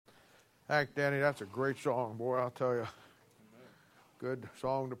Thanks, Danny. That's a great song, boy, I'll tell you. Good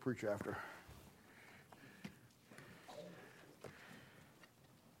song to preach after.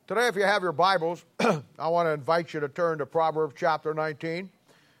 Today, if you have your Bibles, I want to invite you to turn to Proverbs chapter 19. And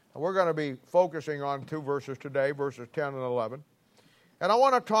we're going to be focusing on two verses today, verses 10 and 11. And I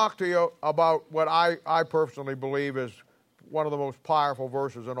want to talk to you about what I personally believe is one of the most powerful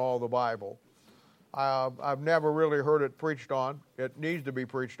verses in all the Bible. I've never really heard it preached on. It needs to be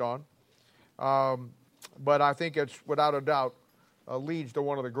preached on. But I think it's, without a doubt, leads to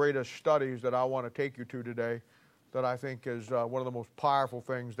one of the greatest studies that I want to take you to today, that I think is one of the most powerful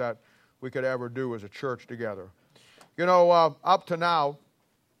things that we could ever do as a church together. You know, up to now,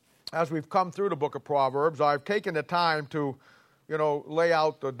 as we've come through the book of Proverbs, I've taken the time to, lay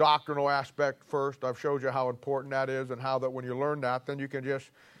out the doctrinal aspect first. I've showed you how important that is and how that when you learn that, then you can just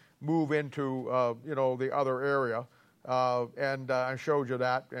move into, the other area. And I showed you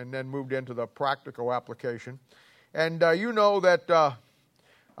that, and then moved into the practical application. And you know that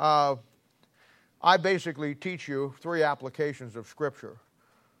I basically teach you three applications of Scripture.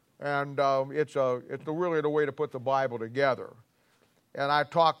 And it's really the way to put the Bible together. And I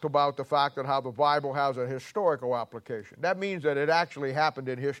talked about the fact that how the Bible has a historical application. That means that it actually happened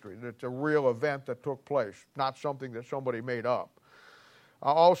in history, that it's a real event that took place, not something that somebody made up.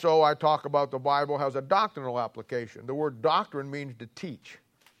 Also, I talk about the Bible has a doctrinal application. The word doctrine means to teach.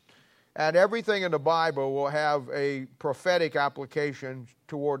 And everything in the Bible will have a prophetic application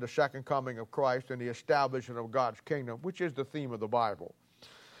toward the second coming of Christ and the establishment of God's kingdom, which is the theme of the Bible.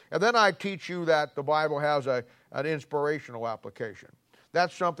 And then I teach you that the Bible has an inspirational application.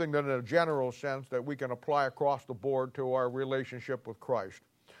 That's something that in a general sense that we can apply across the board to our relationship with Christ.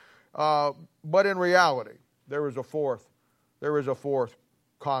 But in reality, there is a fourth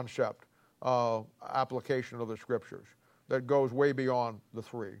concept, application of the Scriptures that goes way beyond the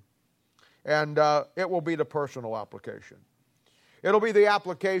three. And it will be the personal application. It'll be the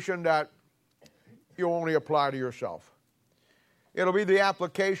application that you only apply to yourself. It'll be the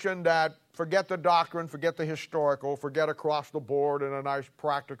application that forget the doctrine, forget the historical, forget across the board in a nice,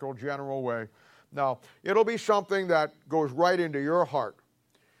 practical, general way. No, it'll be something that goes right into your heart.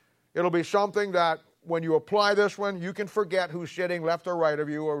 It'll be something that when you apply this one, you can forget who's sitting left or right of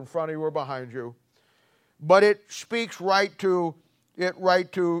you or in front of you or behind you. But it speaks right to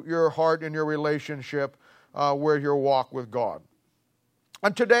your heart and your relationship where your walk with God.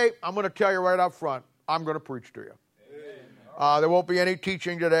 And today, I'm going to tell you right up front, I'm going to preach to you. There won't be any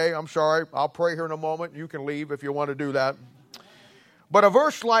teaching today. I'm sorry. I'll pray here in a moment. You can leave if you want to do that. But a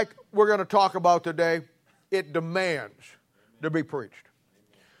verse like we're going to talk about today, it demands to be preached.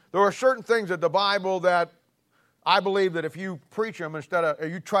 There are certain things in the Bible that I believe that if you preach them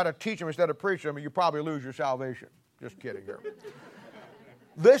you try to teach them instead of preach them, you probably lose your salvation. Just kidding here.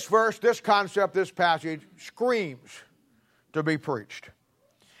 This verse, this concept, this passage screams to be preached.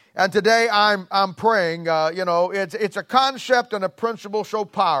 And today I'm praying, it's a concept and a principle so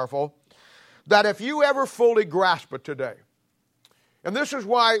powerful that if you ever fully grasp it today, and this is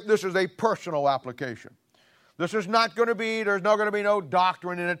why this is a personal application. This is not going to be, there's not going to be no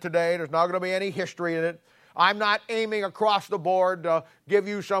doctrine in it today. There's not going to be any history in it. I'm not aiming across the board to give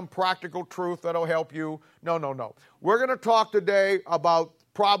you some practical truth that'll help you. No. We're going to talk today about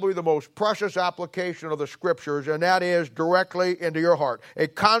probably the most precious application of the Scriptures, and that is directly into your heart. A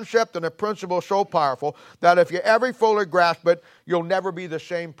concept and a principle so powerful that if you ever fully grasp it, you'll never be the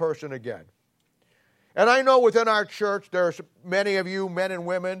same person again. And I know within our church there's many of you, men and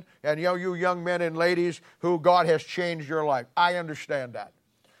women, and you young men and ladies, who God has changed your life. I understand that.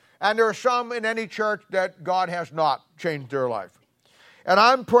 And there are some in any church that God has not changed their life. And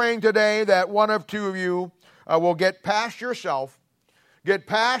I'm praying today that one of two of you will get past yourself, get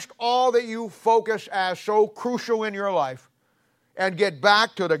past all that you focus as so crucial in your life, and get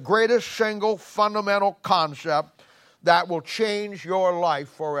back to the greatest single fundamental concept that will change your life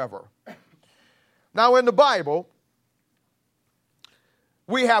forever. Now, in the Bible,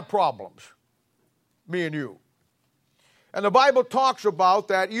 we have problems, me and you. And the Bible talks about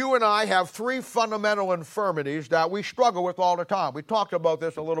that you and I have three fundamental infirmities that we struggle with all the time. We talked about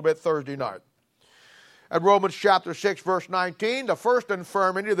this a little bit Thursday night. At Romans chapter 6, verse 19, the first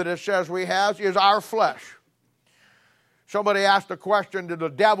infirmity that it says we have is our flesh. Somebody asked the question, did the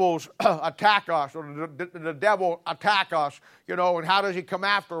devils attack us? Or did the devil attack us? And how does he come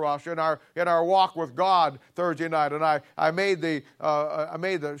after us in our walk with God Thursday night? And I made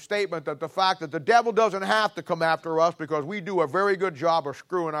the statement that the fact that the devil doesn't have to come after us because we do a very good job of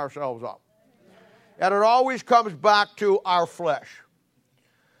screwing ourselves up. And it always comes back to our flesh.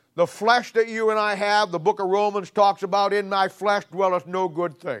 The flesh that you and I have, the book of Romans talks about, in my flesh dwelleth no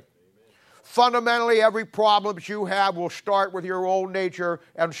good thing. Fundamentally, every problem that you have will start with your own nature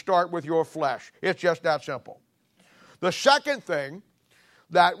and start with your flesh. It's just that simple. The second thing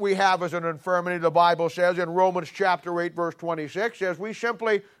that we have as an infirmity, the Bible says in Romans chapter 8, verse 26, is we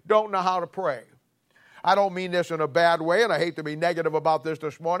simply don't know how to pray. I don't mean this in a bad way, and I hate to be negative about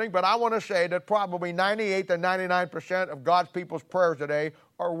this morning, but I want to say that probably 98 to 99% of God's people's prayers today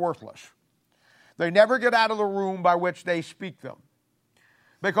are worthless. They never get out of the room by which they speak them.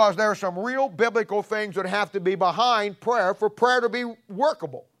 Because there are some real biblical things that have to be behind prayer for prayer to be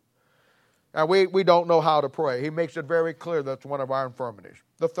workable. And we don't know how to pray. He makes it very clear that's one of our infirmities.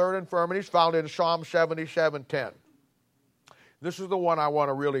 The third infirmity is found in Psalm 77:10. This is the one I want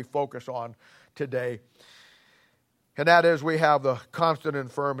to really focus on today. And that is we have the constant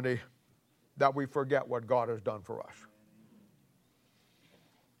infirmity that we forget what God has done for us.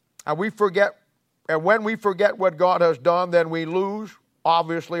 And when we forget what God has done, then we lose,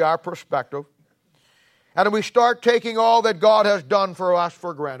 obviously, our perspective. And then we start taking all that God has done for us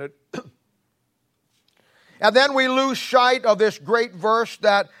for granted. And then we lose sight of this great verse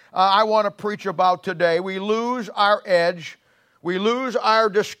that I want to preach about today. We lose our edge. We lose our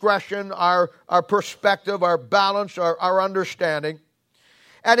discretion, our perspective, our balance, our understanding.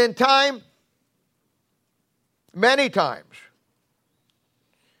 And in time, many times,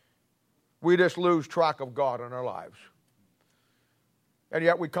 we just lose track of God in our lives. And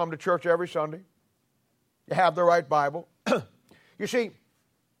yet we come to church every Sunday. You have the right Bible. You see,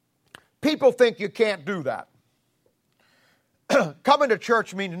 people think you can't do that. Coming to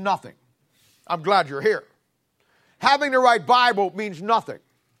church means nothing. I'm glad you're here. Having the right Bible means nothing.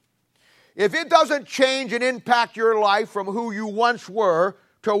 If it doesn't change and impact your life from who you once were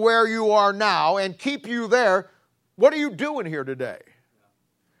to where you are now and keep you there, what are you doing here today?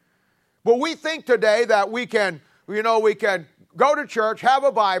 But we think today that we can go to church, have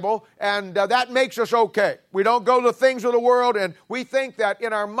a Bible, and that makes us okay. We don't go to the things of the world, and we think that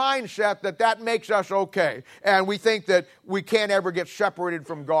in our mindset that makes us okay. And we think that we can't ever get separated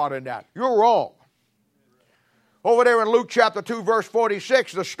from God in that. You're wrong. Over there in Luke chapter 2, verse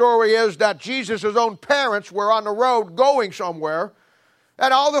 46, the story is that Jesus' own parents were on the road going somewhere,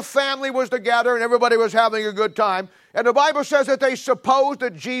 and all the family was together, and everybody was having a good time. And the Bible says that they supposed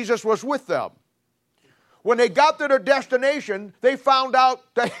that Jesus was with them. When they got to their destination, they found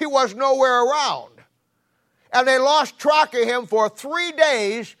out that he was nowhere around. And they lost track of him for 3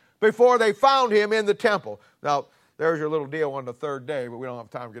 days before they found him in the temple. Now, there's your little deal on the third day, but we don't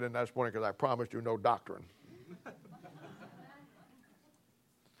have time to get into that this morning because I promised you no doctrine.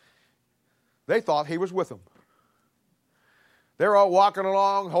 They thought he was with them. They're all walking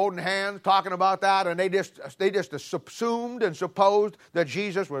along, holding hands, talking about that, and they just assumed and supposed that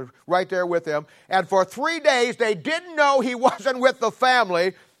Jesus was right there with them. And for 3 days, they didn't know he wasn't with the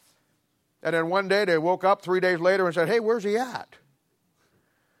family. And then one day, they woke up 3 days later and said, hey, where's he at?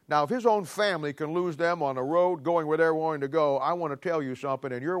 Now, if his own family can lose them on the road going where they're wanting to go, I want to tell you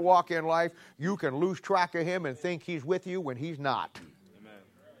something. In your walk in life, you can lose track of him and think he's with you when he's not.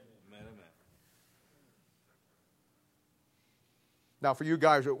 Now, for you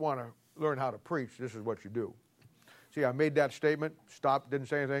guys that want to learn how to preach, this is what you do. See, I made that statement, stopped, didn't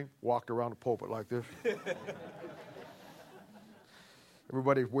say anything, walked around the pulpit like this.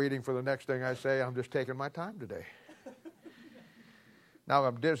 Everybody's waiting for the next thing I say. I'm just taking my time today. Now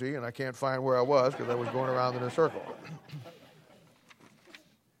I'm dizzy and I can't find where I was because I was going around in a circle.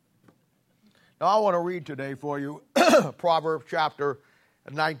 Now I want to read today for you Proverbs chapter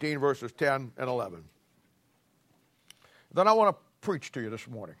 19, verses 10 and 11. Then I want to preach to you this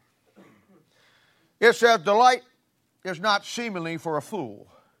morning. It says, delight is not seemingly for a fool,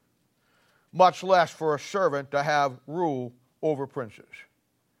 much less for a servant to have rule over princes.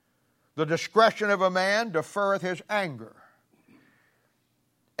 The discretion of a man deferreth his anger,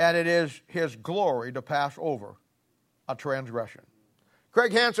 and it is his glory to pass over a transgression.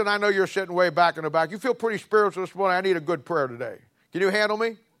 Craig Hansen, I know you're sitting way back in the back. You feel pretty spiritual this morning. I need a good prayer today. Can you handle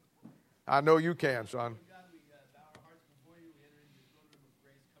me? I know you can, son.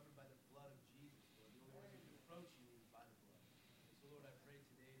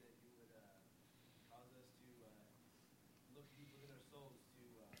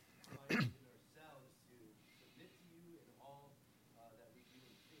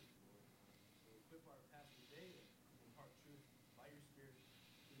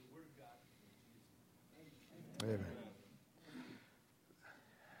 Amen.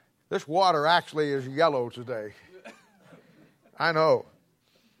 This water actually is yellow today. I know.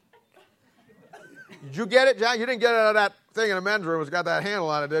 Did you get it, John? You didn't get it out of that thing in the men's room. It's got that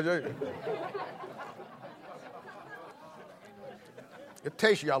handle on it, did you? It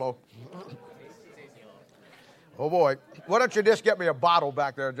tastes yellow. Oh, boy. Why don't you just get me a bottle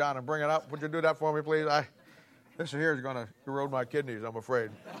back there, John, and bring it up? Would you do that for me, please? This here is going to erode my kidneys, I'm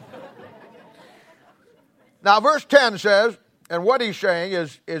afraid. Now, verse 10 says, and what he's saying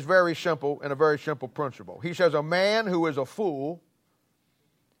is very simple and a very simple principle. He says, a man who is a fool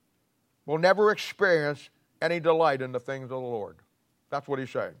will never experience any delight in the things of the Lord. That's what he's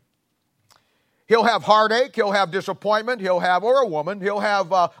saying. He'll have heartache, he'll have disappointment, or a woman, he'll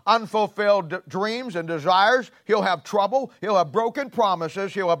have unfulfilled dreams and desires, he'll have trouble, he'll have broken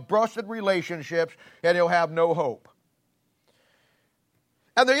promises, he'll have busted relationships, and he'll have no hope.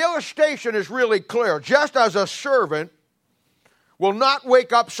 And the illustration is really clear. Just as a servant will not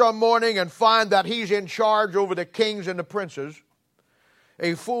wake up some morning and find that he's in charge over the kings and the princes,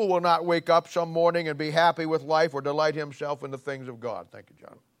 a fool will not wake up some morning and be happy with life or delight himself in the things of God. Thank you,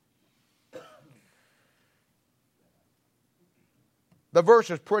 John. The verse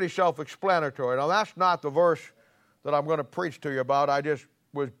is pretty self-explanatory. Now, that's not the verse that I'm going to preach to you about.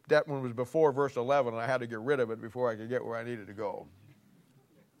 That one was before verse 11, and I had to get rid of it before I could get where I needed to go.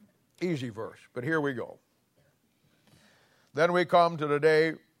 Easy verse, but here we go. Then we come to the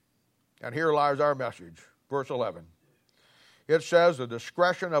day, and here lies our message. Verse 11. It says, the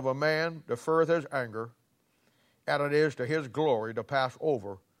discretion of a man deferreth his anger, and it is to his glory to pass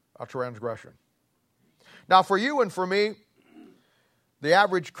over a transgression. Now, for you and for me, the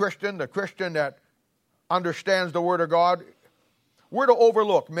average Christian, the Christian that understands the Word of God, we're to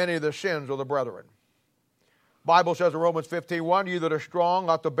overlook many of the sins of the brethren. The Bible says in Romans 15:1, you that are strong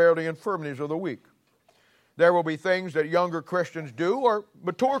ought to bear the infirmities of the weak. There will be things that younger Christians do or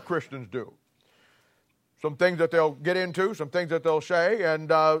mature Christians do. Some things that they'll get into, some things that they'll say,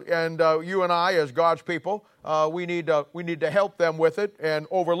 and you and I, as God's people, we need to help them with it and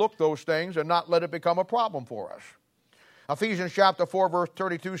overlook those things and not let it become a problem for us. Ephesians chapter 4, verse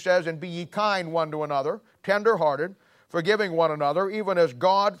 32 says, and be ye kind one to another, tender-hearted, forgiving one another, even as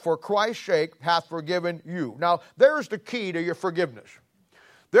God, for Christ's sake, hath forgiven you. Now, there's the key to your forgiveness.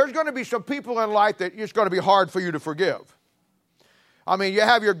 There's going to be some people in life that it's going to be hard for you to forgive. I mean, you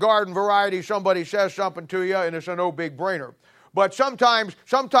have your garden variety, somebody says something to you, and it's a no big brainer. But sometimes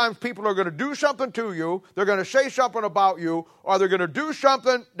people are going to do something to you, they're going to say something about you, or they're going to do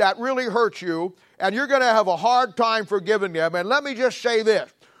something that really hurts you, and you're going to have a hard time forgiving them. And let me just say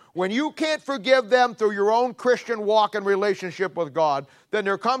this. When you can't forgive them through your own Christian walk and relationship with God, then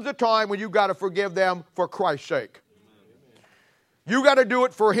there comes a time when you've got to forgive them for Christ's sake. You got to do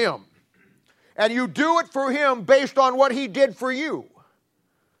it for Him. And you do it for Him based on what He did for you.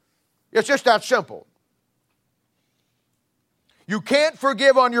 It's just that simple. You can't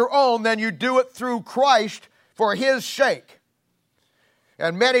forgive on your own, then you do it through Christ for His sake.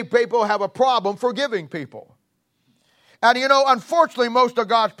 And many people have a problem forgiving people. And you know, unfortunately, most of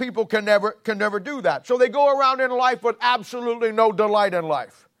God's people can never do that. So they go around in life with absolutely no delight in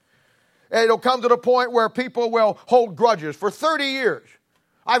life. And it'll come to the point where people will hold grudges for 30 years.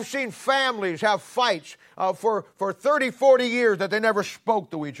 I've seen families have fights for 30, 40 years that they never spoke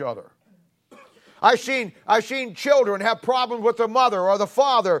to each other. I've seen children have problems with the mother or the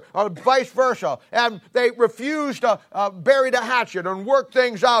father or vice versa, and they refuse to bury the hatchet and work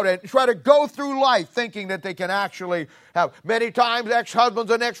things out and try to go through life thinking that they can actually have. Many times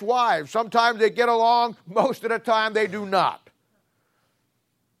ex-husbands and ex-wives. Sometimes they get along. Most of the time they do not.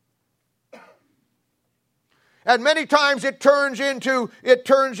 And many times it turns into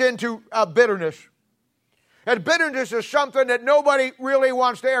bitterness. And bitterness is something that nobody really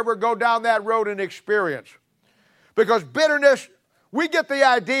wants to ever go down that road and experience. Because bitterness, we get the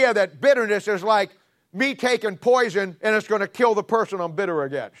idea that bitterness is like me taking poison and it's going to kill the person I'm bitter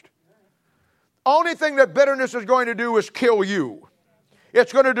against. Only thing that bitterness is going to do is kill you.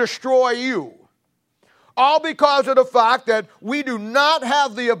 It's going to destroy you. All because of the fact that we do not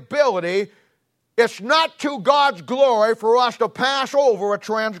have the ability, it's not to God's glory for us to pass over a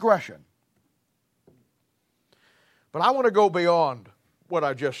transgression. But I want to go beyond what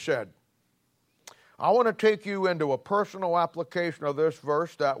I just said. I want to take you into a personal application of this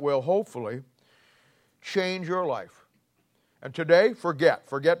verse that will hopefully change your life. And today,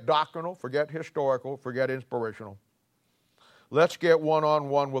 forget doctrinal, forget historical, forget inspirational. Let's get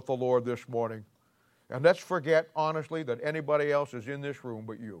one-on-one with the Lord this morning. And let's forget, honestly, that anybody else is in this room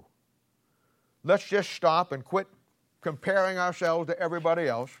but you. Let's just stop and quit comparing ourselves to everybody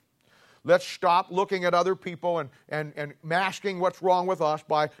else. Let's stop looking at other people and masking what's wrong with us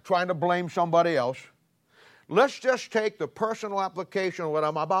by trying to blame somebody else. Let's just take the personal application of what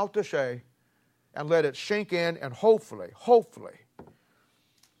I'm about to say and let it sink in, and hopefully,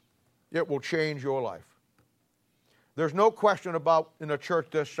 it will change your life. There's no question about in a church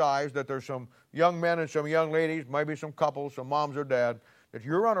this size that there's some young men and some young ladies, maybe some couples, some moms or dads, that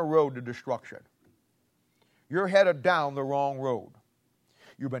you're on a road to destruction. You're headed down the wrong road.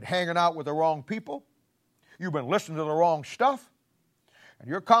 You've been hanging out with the wrong people. You've been listening to the wrong stuff. And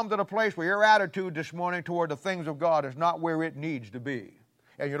you're come to the place where your attitude this morning toward the things of God is not where it needs to be.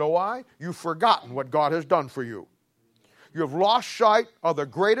 And you know why? You've forgotten what God has done for you. You've lost sight of the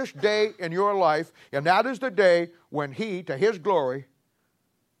greatest day in your life, and that is the day when He, to His glory,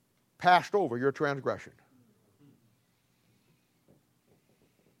 passed over your transgression.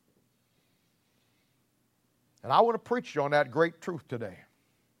 And I want to preach you on that great truth today.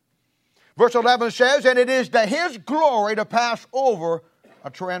 Verse 11 says, and it is to His glory to pass over a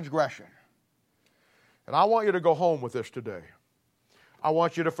transgression. And I want you to go home with this today. I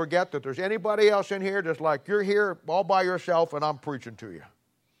want you to forget that there's anybody else in here just like you're here all by yourself and I'm preaching to you.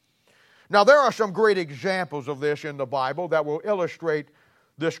 Now, there are some great examples of this in the Bible that will illustrate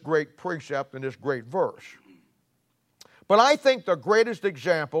this great precept and this great verse. But I think the greatest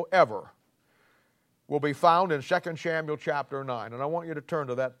example ever will be found in 2 Samuel chapter 9. And I want you to turn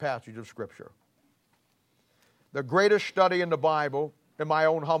to that passage of Scripture. The greatest study in the Bible, in my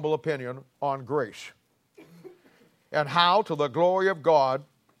own humble opinion, on grace. And how, to the glory of God,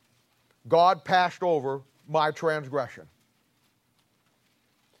 God passed over my transgression.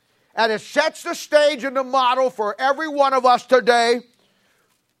 And it sets the stage and the model for every one of us today,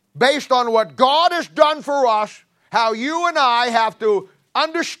 based on what God has done for us, how you and I have to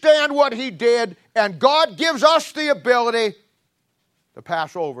understand what He did, and God gives us the ability to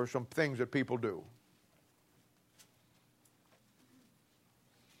pass over some things that people do.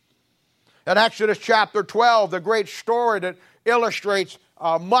 In Exodus chapter 12, the great story that illustrates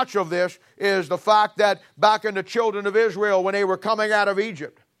much of this is the fact that back in the children of Israel, when they were coming out of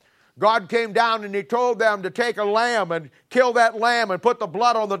Egypt, God came down and He told them to take a lamb and kill that lamb and put the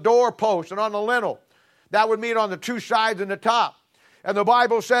blood on the doorpost and on the lintel. That would mean on the two sides and the top. And the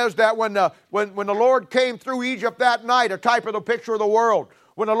Bible says that when the Lord came through Egypt that night, a type of the picture of the world,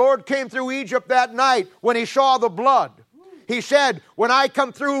 when the Lord came through Egypt that night, when He saw the blood, He said, when I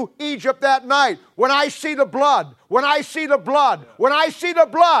come through Egypt that night, when I see the blood, when I see the blood, when I see the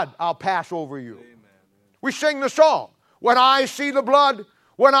blood, I'll pass over you. Amen. We sing the song, when I see the blood,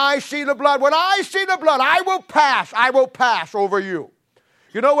 when I see the blood, when I see the blood, I will pass over you.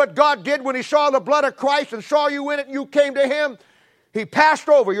 You know what God did when He saw the blood of Christ and saw you in it and you came to Him? He passed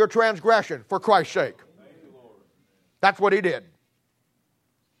over your transgression for Christ's sake. That's what He did.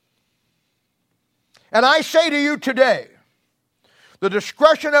 And I say to you today, the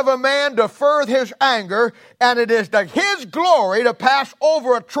discretion of a man deferreth his anger, and it is to his glory to pass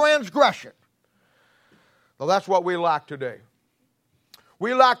over a transgression. Well, that's what we lack today.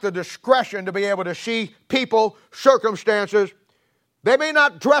 We lack the discretion to be able to see people, circumstances. They may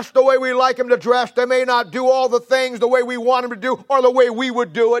not dress the way we like them to dress. They may not do all the things the way we want them to do or the way we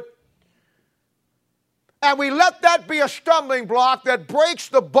would do it. And we let that be a stumbling block that breaks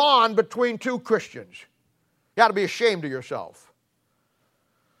the bond between two Christians. You ought to be ashamed of yourself.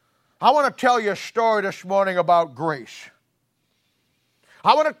 I want to tell you a story this morning about grace.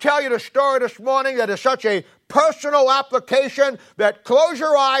 I want to tell you the story this morning that is such a personal application that close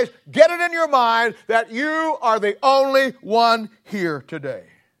your eyes, get it in your mind that you are the only one here today.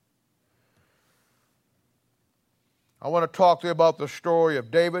 I want to talk to you about the story of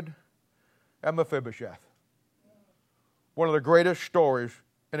David and Mephibosheth. One of the greatest stories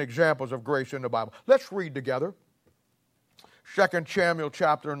and examples of grace in the Bible. Let's read together. 2 Samuel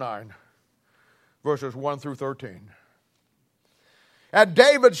chapter 9, verses 1 through 13. And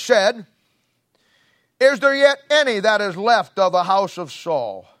David said, is there yet any that is left of the house of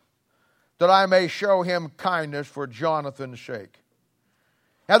Saul, that I may show him kindness for Jonathan's sake?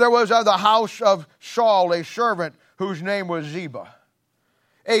 And there was of the house of Saul a servant whose name was Ziba.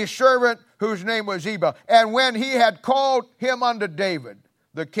 A servant whose name was Ziba. And when he had called him unto David,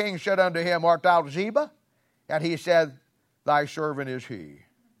 the king said unto him, art thou Ziba? And he said, thy servant is he.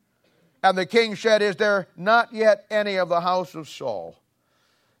 And the king said, is there not yet any of the house of Saul,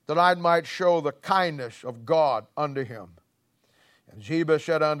 that I might show the kindness of God unto him? And Ziba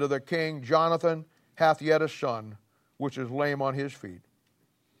said unto the king, Jonathan hath yet a son, which is lame on his feet.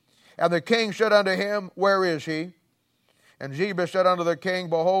 And the king said unto him, where is he? And Ziba said unto the king,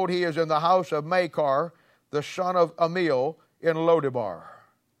 behold, he is in the house of Machir, the son of Ammiel, in Lodebar.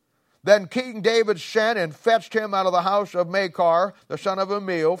 Then King David sent and fetched him out of the house of Machir, the son of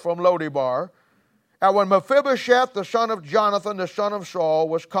Ammiel, from Lodebar. And when Mephibosheth, the son of Jonathan, the son of Saul,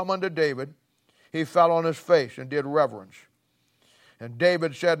 was come unto David, he fell on his face and did reverence. And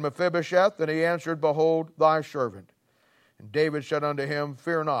David said, Mephibosheth, and he answered, behold, thy servant. And David said unto him,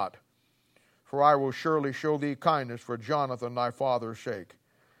 Fear not, for I will surely show thee kindness for Jonathan thy father's sake.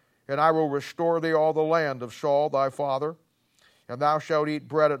 And I will restore thee all the land of Saul thy father, and thou shalt eat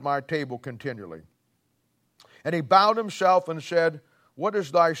bread at my table continually. And he bowed himself and said, What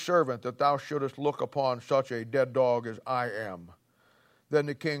is thy servant that thou shouldest look upon such a dead dog as I am? Then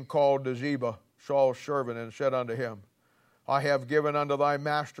the king called to Ziba, Saul's servant, and said unto him, I have given unto thy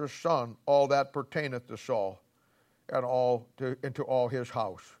master's son all that pertaineth to Saul, and into all his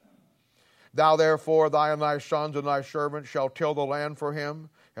house. Thou therefore, thy and thy sons and thy servants, shall till the land for him,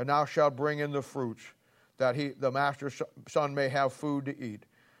 and thou shalt bring in the fruits, that the master's son may have food to eat.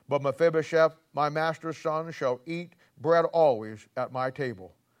 But Mephibosheth, my master's son, shall eat bread always at my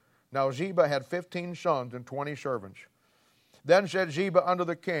table. Now Ziba had 15 sons and 20 servants. Then said Ziba unto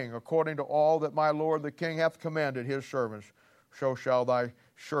the king, According to all that my lord the king hath commanded his servants, so shall thy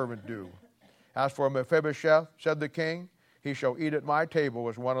servant do. As for Mephibosheth, said the king, he shall eat at my table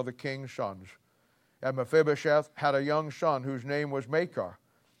as one of the king's sons. And Mephibosheth had a young son whose name was Machir,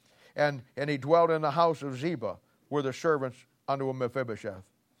 and he dwelt in the house of Ziba, were the servants unto Mephibosheth.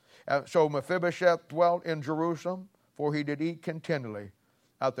 And so Mephibosheth dwelt in Jerusalem, for he did eat continually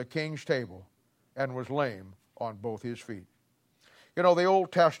at the king's table, and was lame on both his feet. You know, the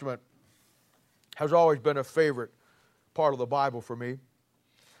Old Testament has always been a favorite part of the Bible for me.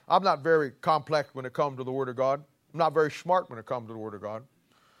 I'm not very complex when it comes to the Word of God. I'm not very smart when it comes to the Word of God.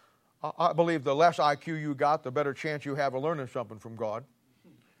 I believe the less IQ you got, the better chance you have of learning something from God.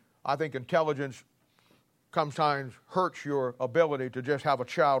 I think intelligence sometimes hurts your ability to just have a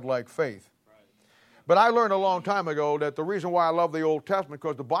childlike faith. But I learned a long time ago that the reason why I love the Old Testament is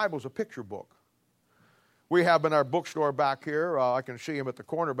because the Bible's a picture book. We have in our bookstore back here, I can see them at the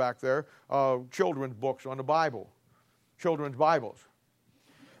corner back there, children's books on the Bible, children's Bibles.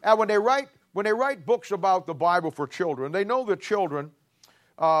 And when they write books about the Bible for children, they know that children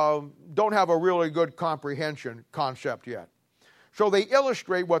don't have a really good comprehension concept yet. So they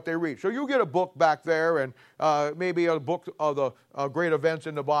illustrate what they read. So you get a book back there, and maybe a book of the great events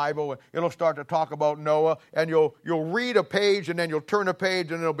in the Bible, and it'll start to talk about Noah, and you'll read a page, and then you'll turn a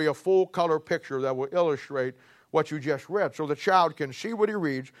page, and it'll be a full color picture that will illustrate what you just read. So the child can see what he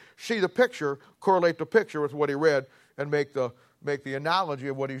reads, see the picture, correlate the picture with what he read, and make the analogy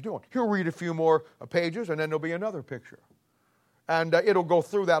of what he's doing. He'll read a few more pages, and then there'll be another picture. And it'll go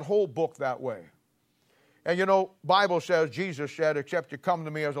through that whole book that way. And you know, Bible says, Jesus said, except you come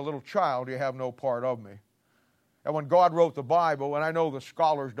to me as a little child, you have no part of me. And when God wrote the Bible, and I know the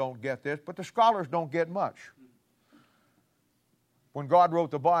scholars don't get this, but the scholars don't get much. When God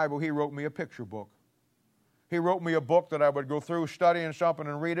wrote the Bible, He wrote me a picture book. He wrote me a book that I would go through studying something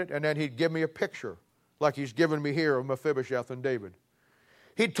and read it, and then He'd give me a picture, like He's given me here of Mephibosheth and David.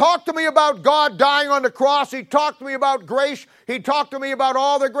 He talked to me about God dying on the cross. He talked to me about grace. He talked to me about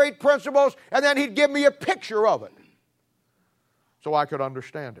all the great principles, and then He'd give me a picture of it so I could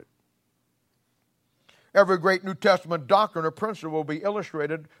understand it. Every great New Testament doctrine or principle will be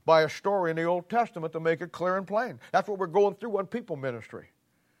illustrated by a story in the Old Testament to make it clear and plain. That's what we're going through on People Ministry.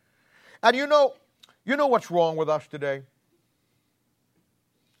 And you know what's wrong with us today?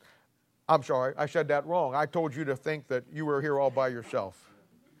 I'm sorry, I said that wrong. I told you to think that you were here all by yourself.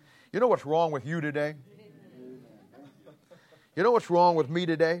 You know what's wrong with you today? You know what's wrong with me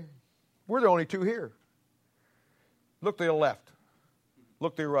today? We're the only two here. Look to the left.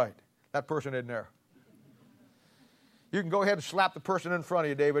 Look to your right. That person isn't there. You can go ahead and slap the person in front of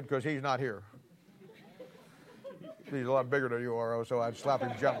you, David, because he's not here. He's a lot bigger than you are, so I'd slap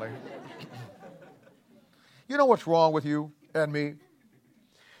him gently. You know what's wrong with you and me?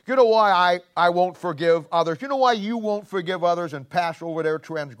 You know why I won't forgive others? You know why you won't forgive others and pass over their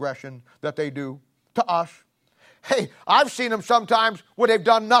transgression that they do to us? Hey, I've seen them sometimes when they've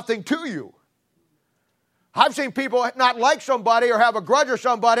done nothing to you. I've seen people not like somebody or have a grudge or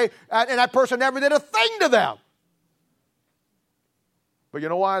somebody, and that person never did a thing to them. But you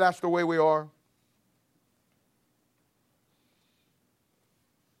know why that's the way we are?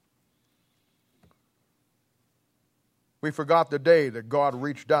 We forgot the day that God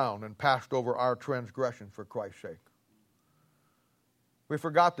reached down and passed over our transgression for Christ's sake. We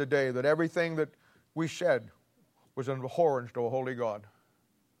forgot the day that everything that we said was an abhorrence to a holy God.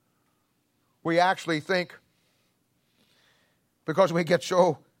 We actually think, because we get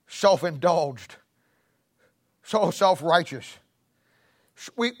so self-indulged, so self-righteous,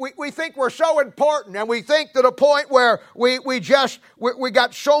 we think we're so important, and we think to the point where we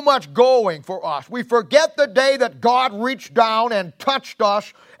got so much going for us. We forget the day that God reached down and touched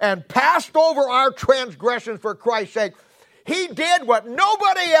us and passed over our transgressions for Christ's sake. He did what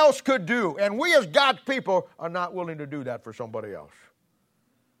nobody else could do. And we as God's people are not willing to do that for somebody else.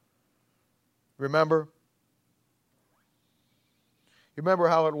 Remember? You remember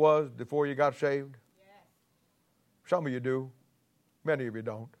how it was before you got saved? Some of you do. Many of you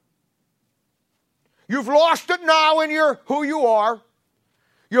don't. You've lost it now in who you are.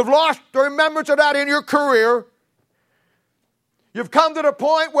 You've lost the remembrance of that in your career. You've come to the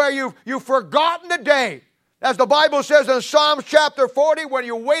point where you've forgotten the day. As the Bible says in Psalms chapter 40, when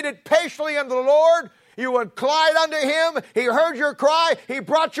you waited patiently unto the Lord, you inclined unto Him. He heard your cry. He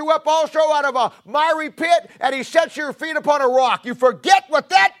brought you up also out of a miry pit, and He sets your feet upon a rock. You forget what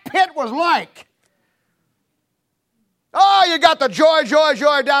that pit was like. Oh, you got the joy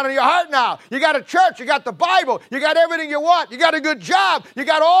down in your heart now. You got a church. You got the Bible. You got everything you want. You got a good job. You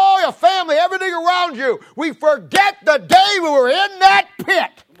got all your family, everything around you. We forget the day we were in that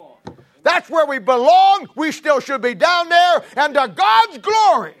pit. That's where we belong. We still should be down there. And to God's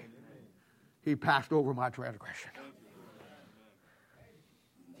glory, He passed over my transgression.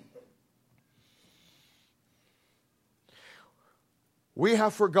 We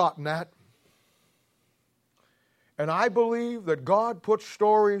have forgotten that. And I believe that God puts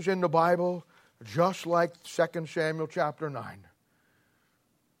stories in the Bible just like 2 Samuel chapter 9.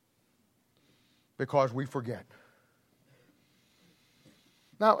 Because we forget.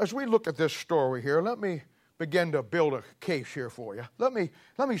 Now, as we look at this story here, let me begin to build a case here for you. Let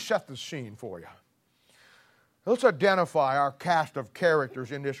me set the scene for you. Let's identify our cast of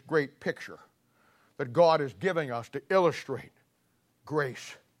characters in this great picture that God is giving us to illustrate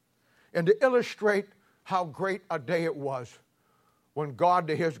grace and to illustrate how great a day it was when God,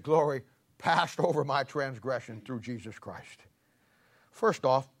 to His glory, passed over my transgression through Jesus Christ. First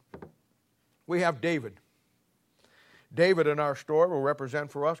off, we have David. David in our story will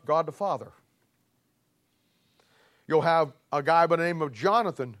represent for us God the Father. You'll have a guy by the name of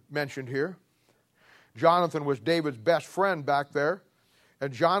Jonathan mentioned here. Jonathan was David's best friend back there.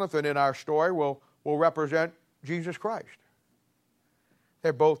 And Jonathan in our story will represent Jesus Christ.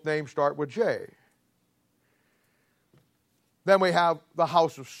 Their both names start with J. Then we have the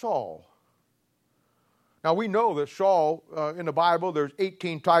house of Saul. Now we know that Saul, in the Bible, there's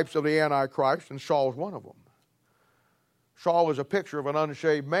 18 types of the Antichrist, and Saul is one of them. Saul is a picture of an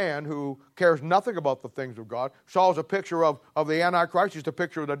unsaved man who cares nothing about the things of God. Saul is a picture of the Antichrist. He's a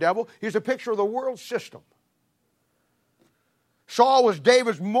picture of the devil. He's a picture of the world system. Saul was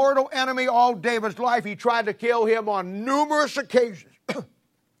David's mortal enemy all David's life. He tried to kill him on numerous occasions.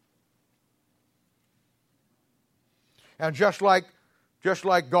 And just like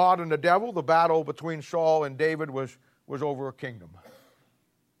God and the devil, the battle between Saul and David was over a kingdom.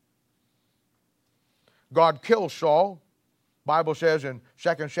 God killed Saul. Bible says in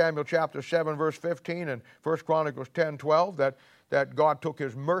 2 Samuel chapter 7, verse 15, and 1 Chronicles 10:12 that God took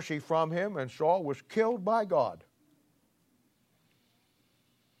His mercy from him, and Saul was killed by God.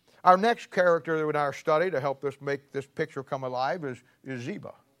 Our next character in our study to help us make this picture come alive is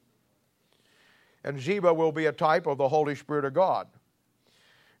Ziba. And Ziba will be a type of the Holy Spirit of God.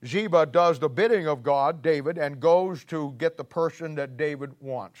 Ziba does the bidding of God, David, and goes to get the person that David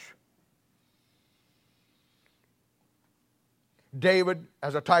wants. David,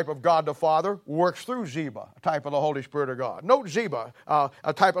 as a type of God the Father, works through Ziba, a type of the Holy Spirit of God. Note Ziba,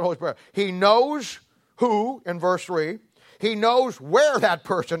 a type of the Holy Spirit. He knows who, in verse 3. He knows where that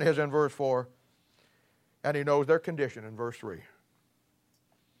person is, in verse 4. And he knows their condition, in verse 3.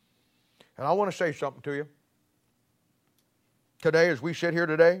 And I want to say something to you. Today, as we sit here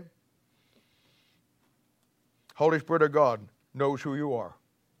today, Holy Spirit of God knows who you are.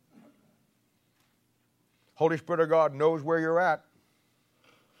 Holy Spirit of God knows where you're at.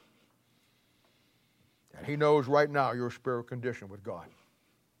 And He knows right now your spiritual condition with God.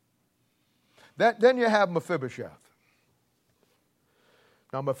 Then you have Mephibosheth.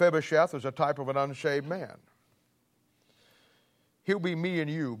 Now, Mephibosheth is a type of an unsaved man. He'll be me and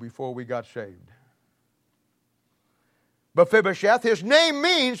you before we got saved. Mephibosheth, his name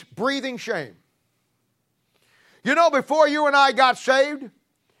means breathing shame. You know, before you and I got saved,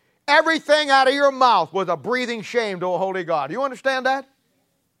 everything out of your mouth was a breathing shame to a holy God. Do you understand that?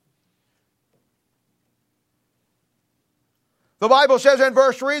 The Bible says in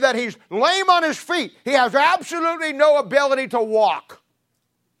verse 3 that he's lame on his feet. He has absolutely no ability to walk.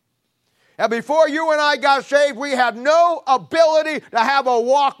 And before you and I got saved, we had no ability to have a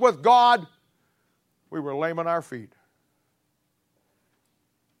walk with God. We were lame on our feet.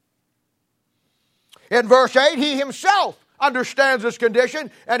 In verse 8, he himself understands this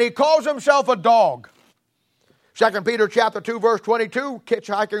condition, and he calls himself a dog. 2 Peter chapter 2, verse 22,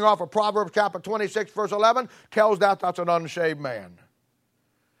 hitchhiking off of Proverbs chapter 26, verse 11, tells that's an unsaved man.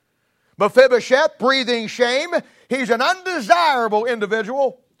 Mephibosheth, breathing shame. He's an undesirable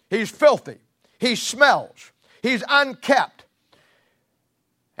individual. He's filthy. He smells. He's unkept.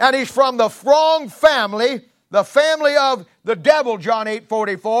 And he's from the wrong family, the family of the devil, John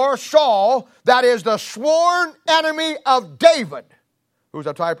 8:44, Saul, that is the sworn enemy of David, who's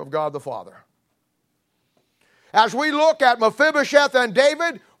a type of God the Father. As we look at Mephibosheth and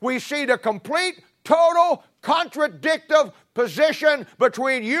David, we see the complete, total, contradictive position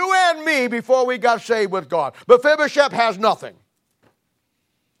between you and me before we got saved with God. Mephibosheth has nothing.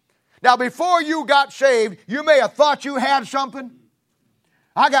 Now, before you got saved, you may have thought you had something.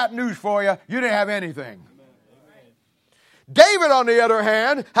 I got news for you. You didn't have anything. David, on the other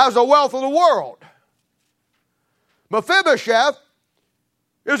hand, has the wealth of the world. Mephibosheth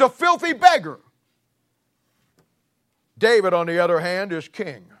is a filthy beggar. David, on the other hand, is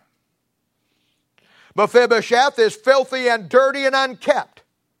king. Mephibosheth is filthy and dirty and unkept.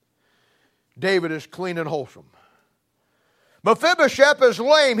 David is clean and wholesome. Mephibosheth is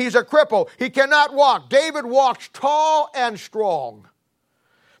lame. He's a cripple. He cannot walk. David walks tall and strong.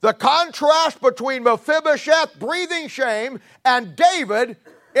 The contrast between Mephibosheth, breathing shame, and David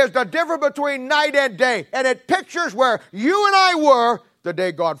is the difference between night and day. And it pictures where you and I were the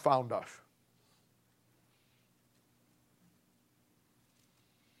day God found us.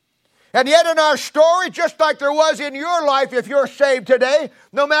 And yet in our story, just like there was in your life if you're saved today,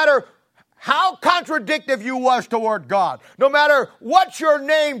 no matter how contradictive you was toward God, no matter what's your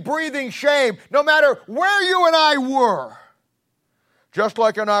name, breathing shame, no matter where you and I were, just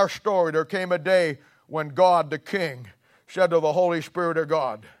like in our story, there came a day when God, the King, said to the Holy Spirit of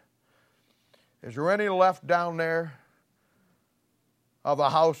God, is there any left down there of the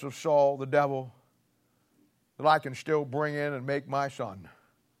house of Saul, the devil, that I can still bring in and make my son?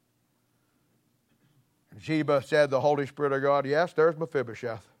 And Ziba said, the Holy Spirit of God, yes, there's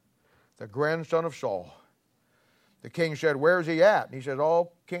Mephibosheth, the grandson of Saul. The king said, where's he at? And he said,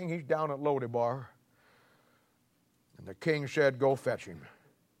 oh, king, he's down at Lodebar. And the king said, go fetch him.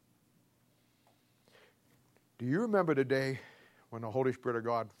 Do you remember the day when the Holy Spirit of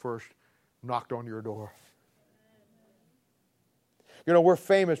God first knocked on your door? You know, we're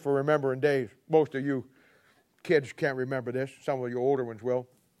famous for remembering days. Most of you kids can't remember this. Some of you older ones will.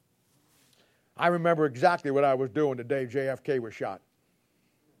 I remember exactly what I was doing the day JFK was shot.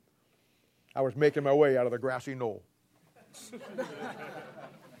 I was making my way out of the grassy knoll.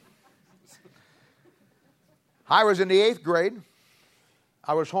 I was in the 8th grade.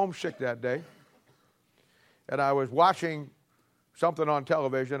 I was homesick that day. And I was watching something on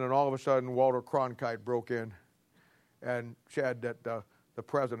television, and all of a sudden Walter Cronkite broke in and said that the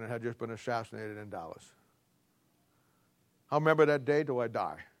president had just been assassinated in Dallas. I'll remember that day till I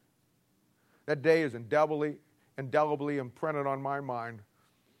die. That day is indelibly imprinted on my mind.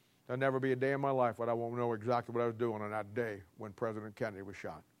 There'll never be a day in my life when I won't know exactly what I was doing on that day when President Kennedy was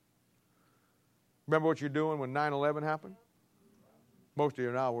shot. Remember what you're doing when 9/11 happened? Most of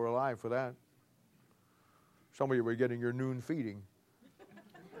you now were alive for that. Some of you were getting your noon feeding.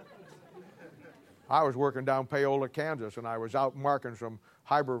 I was working down Paola, Kansas, and I was out marking some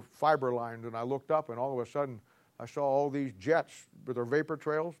fiber lines, and I looked up, and all of a sudden, I saw all these jets with their vapor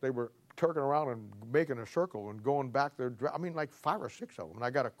trails. They were turning around and making a circle and going back there. I mean, like 5 or 6 of them. And I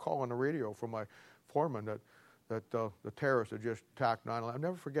got a call on the radio from my foreman that the terrorists had just attacked 9/11. I'll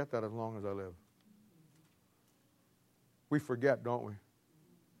never forget that as long as I live. We forget, don't we?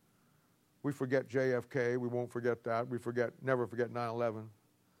 We forget JFK. We won't forget that. We never forget 9/11.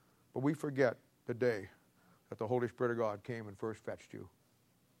 But we forget the day that the Holy Spirit of God came and first fetched you.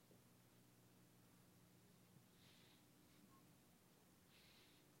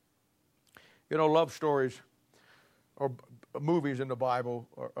 You know, love stories or movies in the Bible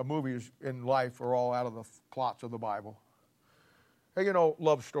or movies in life are all out of the plots of the Bible. Hey, you know,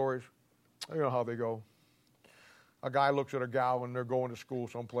 love stories, you know how they go. A guy looks at a gal when they're going to school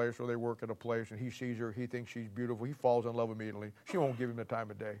someplace or they work at a place and he sees her, he thinks she's beautiful, he falls in love immediately. She won't give him the time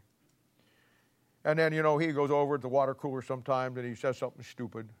of day. And then, you know, he goes over at the water cooler sometimes and he says something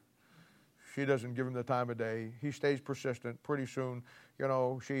stupid. She doesn't give him the time of day. He stays persistent. Pretty soon, you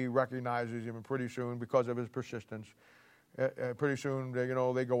know, she recognizes him, and pretty soon, because of his persistence, pretty soon, you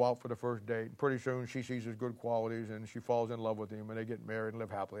know, they go out for the first date. Pretty soon, she sees his good qualities, and she falls in love with him, and they get married and live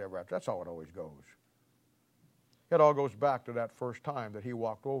happily ever after. That's how it always goes. It all goes back to that first time that he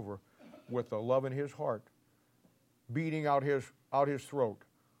walked over with the love in his heart, beating out his throat,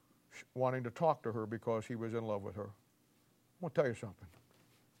 wanting to talk to her because he was in love with her. I want to tell you something.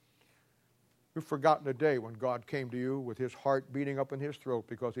 You've forgotten the day when God came to you with his heart beating up in his throat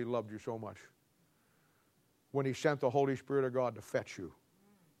because he loved you so much. When he sent the Holy Spirit of God to fetch you.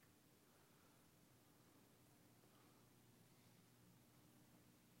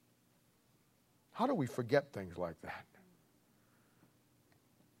 How do we forget things like that?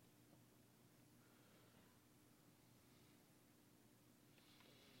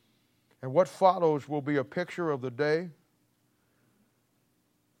 And what follows will be a picture of the day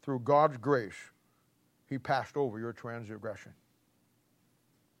through God's grace he passed over your transgression.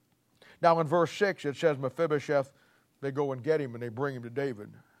 Now in verse 6 it says Mephibosheth, they go and get him and they bring him to David.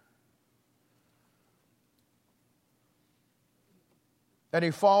 And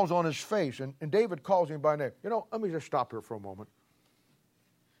he falls on his face, and David calls him by name. You know, let me just stop here for a moment.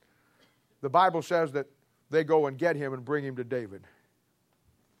 The Bible says that they go and get him and bring him to David.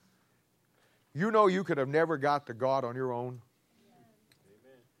 You know you could have never got to God on your own.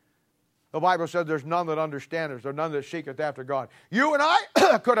 Amen. The Bible says there's none that understandeth, there's none that seeketh after God. You and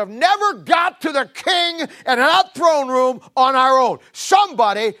I could have never got to the king and that throne room on our own.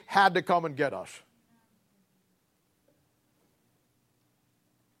 Somebody had to come and get us.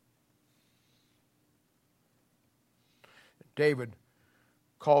 David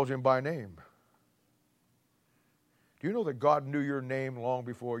calls him by name. Do you know that God knew your name long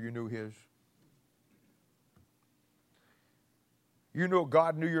before you knew his? You know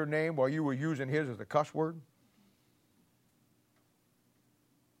God knew your name while you were using his as a cuss word?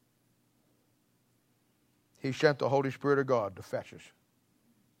 He sent the Holy Spirit of God to fetch us.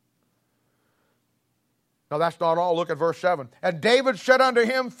 Now that's not all. Look at verse 7. And David said unto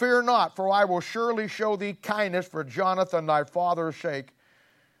him, Fear not, for I will surely show thee kindness for Jonathan thy father's sake,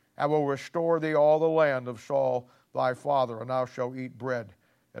 and will restore thee all the land of Saul thy father, and thou shalt eat bread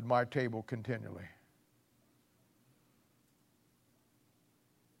at my table continually.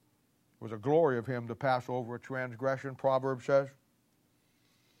 It was a glory of him to pass over a transgression, Proverbs says.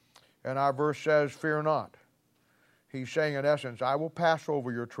 And our verse says, Fear not. He's saying in essence, I will pass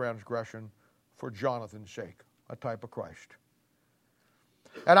over your transgression for Jonathan's sake, a type of Christ.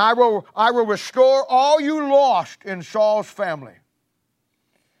 And I will restore all you lost in Saul's family.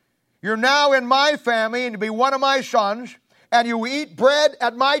 You're now in my family and to be one of my sons, and you eat bread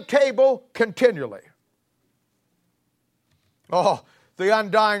at my table continually. Oh, the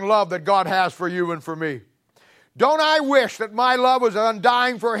undying love that God has for you and for me. Don't I wish that my love was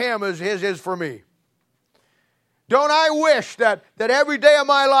undying for him as his is for me? Don't I wish that every day of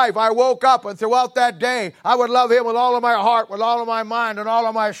my life I woke up and throughout that day I would love him with all of my heart, with all of my mind, and all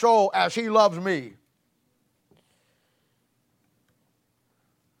of my soul as he loves me.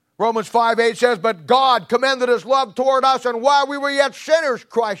 Romans 5:8 says, But God commended his love toward us, and while we were yet sinners,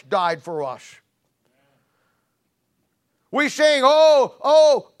 Christ died for us. We sing,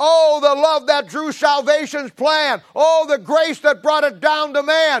 oh, the love that drew salvation's plan. Oh, the grace that brought it down to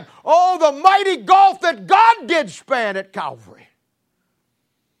man. Oh, the mighty gulf that God did span at Calvary.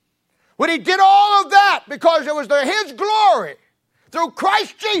 When he did all of that because it was his glory through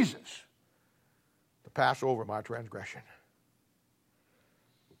Christ Jesus to pass over my transgression.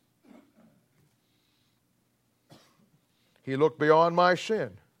 He looked beyond my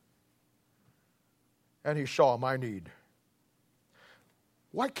sin and he saw my need.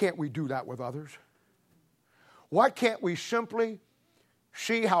 Why can't we do that with others? Why can't we simply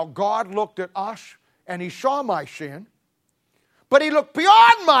see how God looked at us and he saw my sin, but he looked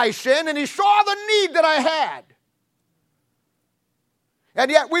beyond my sin and he saw the need that I had? And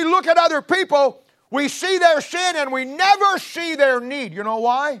yet we look at other people, we see their sin and we never see their need. You know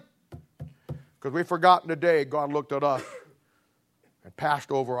why? Because we've forgotten the day God looked at us and passed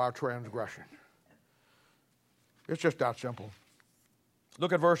over our transgression. It's just that simple.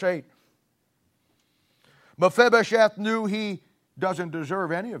 Look at verse 8. Mephibosheth knew he doesn't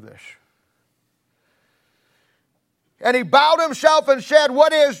deserve any of this. And he bowed himself and said,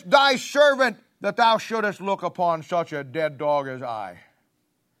 What is thy servant that thou shouldest look upon such a dead dog as I?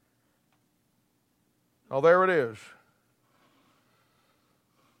 Now there it is.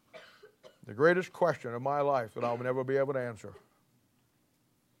 The greatest question of my life that I'll never be able to answer.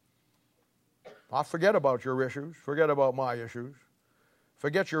 I'll forget about your issues. Forget about my issues.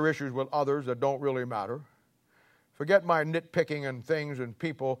 Forget your issues with others that don't really matter. Forget my nitpicking and things and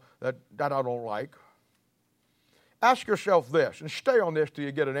people that I don't like. Ask yourself this, and stay on this till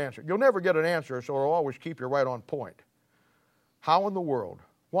you get an answer. You'll never get an answer, so it'll always keep you right on point. How in the world,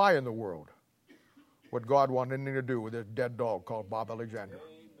 why in the world, would God want anything to do with this dead dog called Bob Alexander?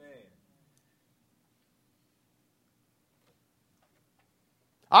 Amen.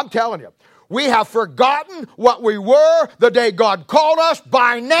 I'm telling you, we have forgotten what we were the day God called us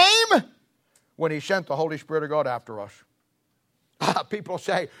by name. when he sent the Holy Spirit of God after us. People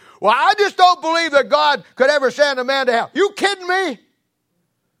say, well, I just don't believe that God could ever send a man to hell. You kidding me?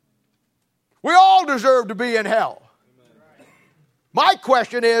 We all deserve to be in hell. My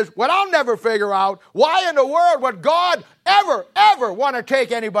question is, what I'll never figure out, why in the world would God ever want to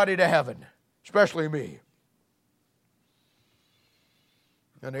take anybody to heaven? Especially me.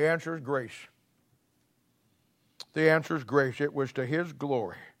 And the answer is grace. The answer is grace. It was to His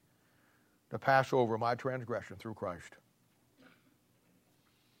glory to pass over my transgression through Christ.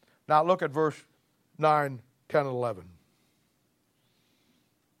 Now look at verse 9, 10, and 11.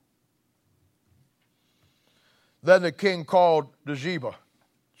 Then the king called to Ziba,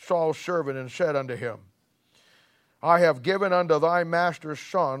 Saul's servant, and said unto him, I have given unto thy master's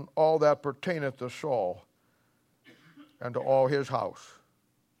son all that pertaineth to Saul, and to all his house.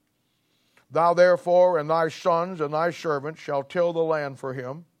 Thou therefore and thy sons and thy servants shall till the land for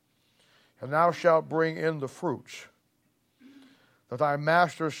him, and thou shalt bring in the fruits, that thy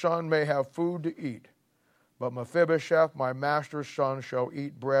master's son may have food to eat. But Mephibosheth, my master's son, shall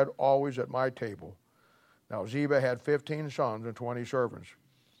eat bread always at my table. Now Ziba had 15 sons and 20 servants.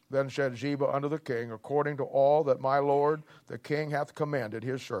 Then said Ziba unto the king, according to all that my lord the king hath commanded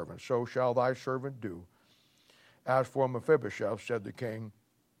his servant, so shall thy servant do. As for Mephibosheth, said the king,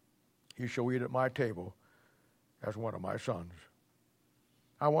 he shall eat at my table as one of my sons.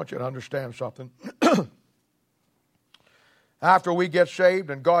 I want you to understand something. After we get saved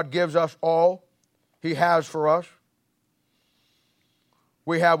and God gives us all He has for us,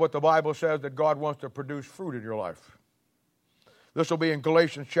 we have what the Bible says that God wants to produce fruit in your life. This will be in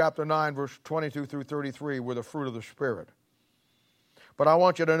Galatians chapter 9, verse 22 through 33, with the fruit of the Spirit. But I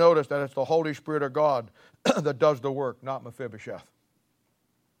want you to notice that it's the Holy Spirit of God that does the work, not Mephibosheth.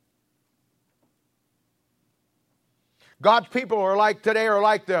 God's people are like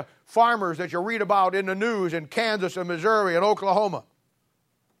the farmers that you read about in the news in Kansas and Missouri and Oklahoma.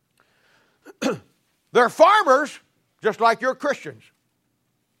 They're farmers just like you're Christians.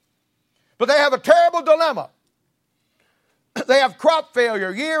 But they have a terrible dilemma. They have crop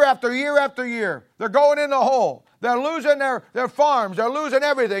failure year after year after year. They're going in the hole. They're losing their farms. They're losing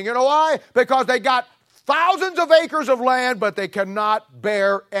everything. You know why? Because they got thousands of acres of land, but they cannot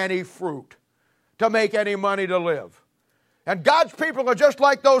bear any fruit to make any money to live. And God's people are just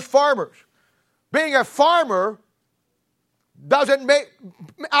like those farmers. Being a farmer doesn't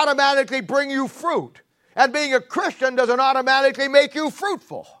automatically bring you fruit. And being a Christian doesn't automatically make you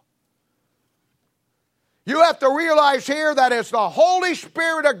fruitful. You have to realize here that it's the Holy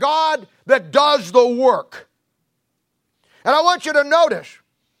Spirit of God that does the work. And I want you to notice,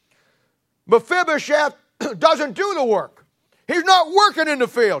 Mephibosheth doesn't do the work. He's not working in the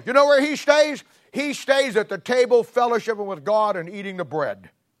field. You know where he stays? He stays at the table fellowshipping with God and eating the bread.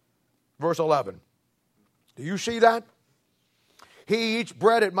 Verse 11. Do you see that? He eats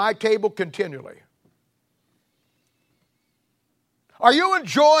bread at my table continually. Are you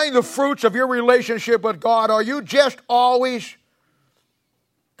enjoying the fruits of your relationship with God? Are you just always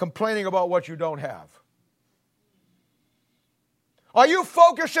complaining about what you don't have? Are you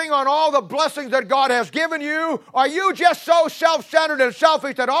focusing on all the blessings that God has given you? Are you just so self-centered and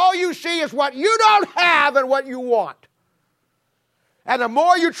selfish that all you see is what you don't have and what you want? And the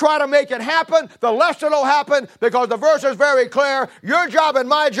more you try to make it happen, the less it'll happen, because the verse is very clear. Your job and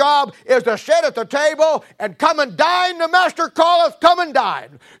my job is to sit at the table and come and dine. The master calleth, come and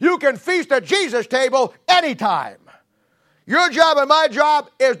dine. You can feast at Jesus' table anytime. Your job and my job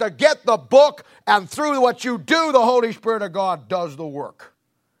is to get the book, and through what you do, the Holy Spirit of God does the work.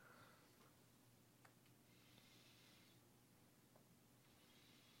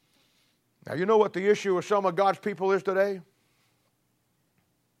 Now, you know what the issue of some of God's people is today?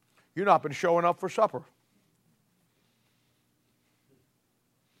 You've not been showing up for supper.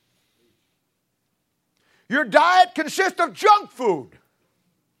 Your diet consists of junk food,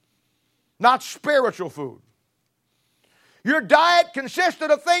 not spiritual food. Your diet consists of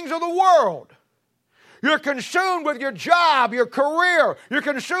the things of the world. You're consumed with your job, your career. You're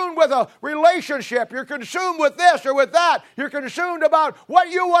consumed with a relationship. You're consumed with this or with that. You're consumed about what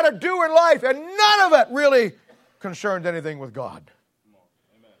you want to do in life, and none of it really concerns anything with God.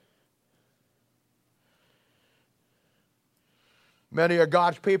 Many of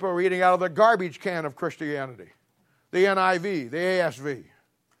God's people are eating out of the garbage can of Christianity. The NIV, the ASV.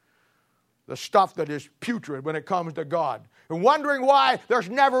 The stuff that is putrid when it comes to God. And wondering why there's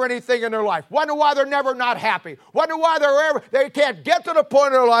never anything in their life. Wonder why they're never not happy. Wonder why they can't get to the point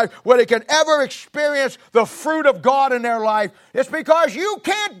in their life where they can ever experience the fruit of God in their life. It's because you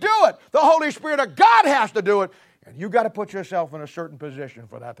can't do it. The Holy Spirit of God has to do it. And you've got to put yourself in a certain position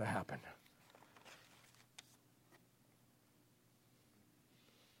for that to happen.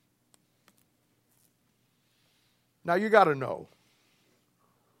 Now you got to know.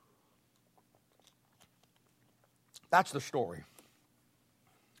 That's the story.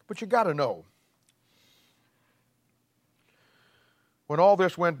 But you got to know. When all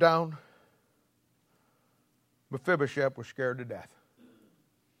this went down, Mephibosheth was scared to death.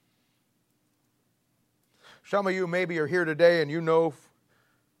 Some of you maybe are here today and you know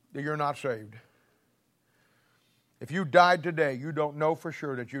that you're not saved. If you died today, you don't know for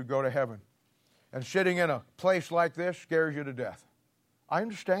sure that you'd go to heaven. And sitting in a place like this scares you to death. I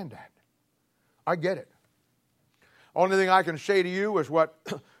understand that. I get it. Only thing I can say to you is what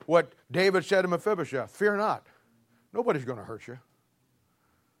David said to Mephibosheth. Fear not. Nobody's going to hurt you.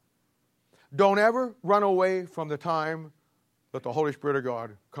 Don't ever run away from the time that the Holy Spirit of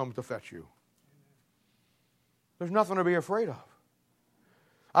God comes to fetch you. There's nothing to be afraid of.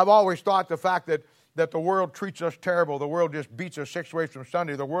 I've always thought the fact that the world treats us terrible, the world just beats us 6 ways from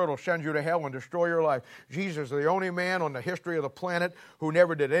Sunday, the world will send you to hell and destroy your life. Jesus is the only man on the history of the planet who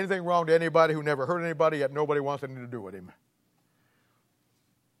never did anything wrong to anybody, who never hurt anybody, yet nobody wants anything to do with him.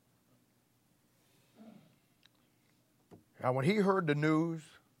 Now, when he heard the news,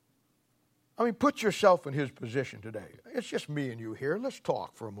 I mean, put yourself in his position today. It's just me and you here. Let's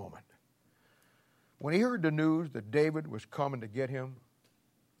talk for a moment. When he heard the news that David was coming to get him,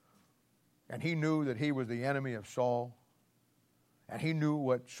 and he knew that he was the enemy of Saul, and he knew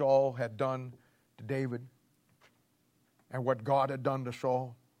what Saul had done to David, and what God had done to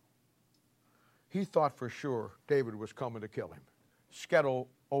Saul, he thought for sure David was coming to kill him. Skettle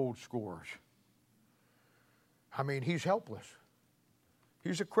old scores. I mean, he's helpless.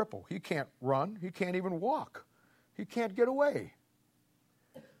 He's a cripple. He can't run. He can't even walk. He can't get away.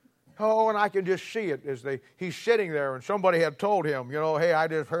 Oh, and I can just see it as he's sitting there and somebody had told him, hey, I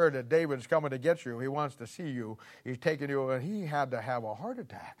just heard that David's coming to get you. He wants to see you. He's taking you, and he had to have a heart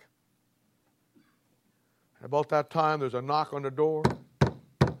attack. And about that time, there's a knock on the door.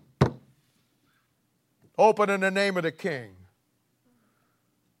 Open in the name of the king.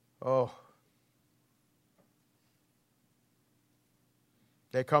 Oh.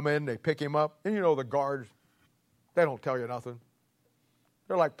 They come in, they pick him up, and the guards, they don't tell you nothing.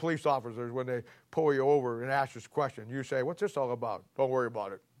 They're like police officers when they pull you over and ask this question. You say, what's this all about? Don't worry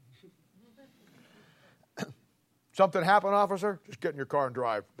about it. Something happened, officer? Just get in your car and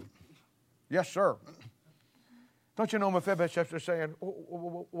drive. Yes, sir. Don't you know Mephibosheth is saying,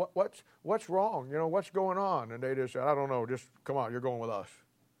 what's wrong? What's going on? And they just said, I don't know. Just come on, you're going with us.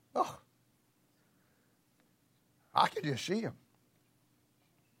 Oh, I can just see him.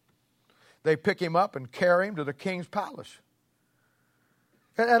 They pick him up and carry him to the king's palace.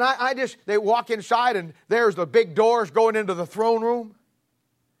 And they walk inside, and there's the big doors going into the throne room.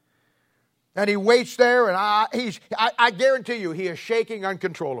 And he waits there, and I guarantee you, he is shaking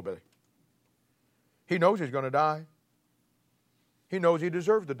uncontrollably. He knows he's going to die. He knows he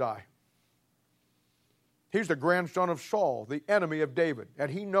deserves to die. He's the grandson of Saul, the enemy of David.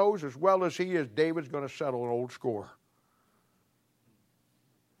 And he knows as well as he is, David's going to settle an old score.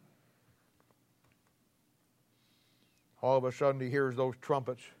 All of a sudden he hears those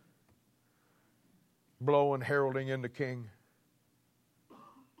trumpets blowing, heralding in the king.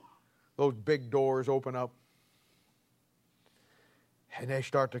 Those big doors open up. And they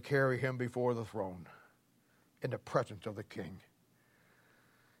start to carry him before the throne in the presence of the king.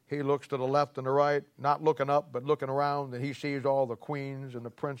 He looks to the left and the right, not looking up, but looking around, and he sees all the queens and the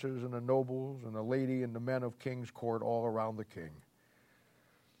princes and the nobles and the lady and the men of king's court all around the king.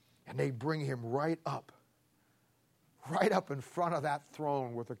 And they bring him right up in front of that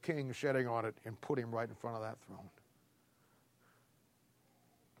throne with the king sitting on it, and put him right in front of that throne.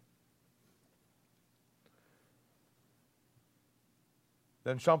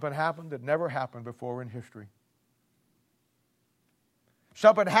 Then something happened that never happened before in history.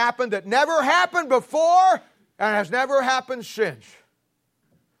 Something happened that never happened before and has never happened since.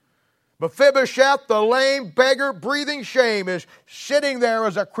 Mephibosheth, the lame beggar breathing shame, is sitting there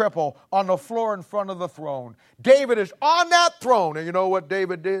as a cripple on the floor in front of the throne. David is on that throne. And you know what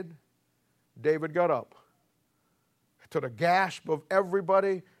David did? David got up to the gasp of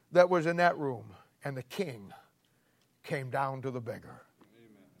everybody that was in that room. And the king came down to the beggar.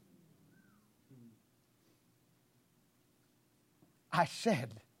 I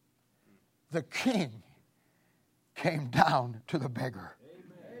said, the king came down to the beggar.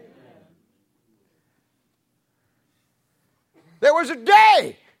 There was a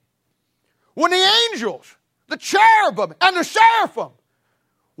day when the angels, the cherubim, and the seraphim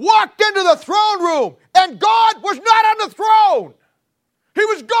walked into the throne room, and God was not on the throne. He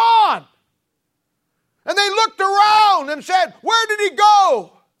was gone. And they looked around and said, where did he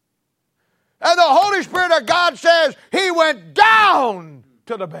go? And the Holy Spirit of God says he went down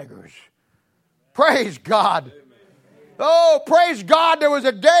to the beggars. Praise God. Oh, praise God, there was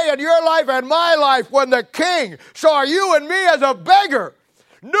a day in your life and my life when the King saw you and me as a beggar,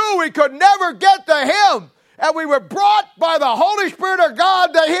 knew we could never get to him, and we were brought by the Holy Spirit of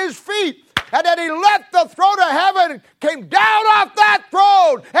God to his feet. And then he left the throne of heaven, came down off that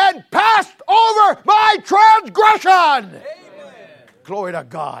throne, and passed over my transgression. Amen. Glory to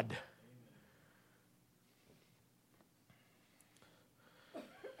God.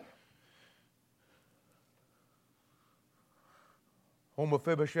 Oh,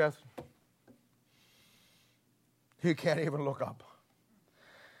 Mephibosheth, he can't even look up.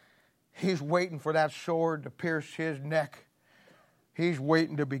 He's waiting for that sword to pierce his neck. He's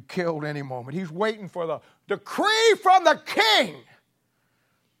waiting to be killed any moment. He's waiting for the decree from the king.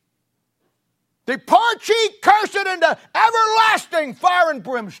 Depart ye cursed into everlasting fire and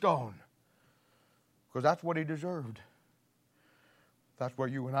brimstone. Because that's what he deserved. That's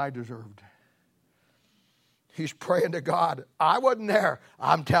what you and I deserved. He's praying to God. I wasn't there.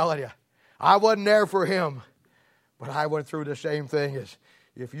 I'm telling you. I wasn't there for him. But I went through the same thing as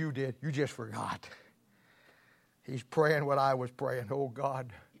if you did. You just forgot. He's praying what I was praying. Oh,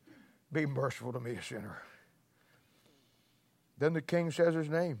 God, be merciful to me, a sinner. Then the king says his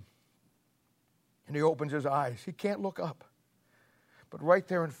name. And he opens his eyes. He can't look up. But right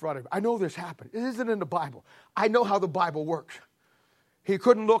there in front of him. I know this happened. It isn't in the Bible. I know how the Bible works. He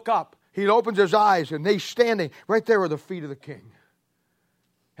couldn't look up. He opens his eyes, and he's standing right there at the feet of the king.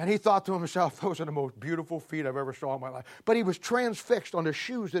 And he thought to himself, those are the most beautiful feet I've ever saw in my life. But he was transfixed on the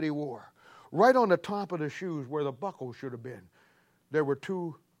shoes that he wore. Right on the top of the shoes where the buckle should have been, there were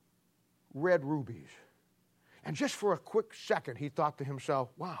 2 red rubies. And just for a quick second, he thought to himself,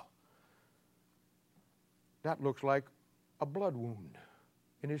 wow, that looks like a blood wound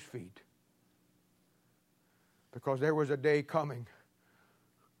in his feet. Because there was a day coming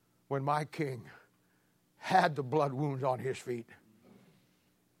when my king had the blood wounds on his feet,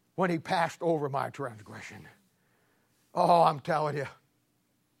 when he passed over my transgression. Oh, I'm telling you.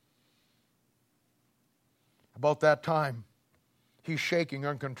 About that time, he's shaking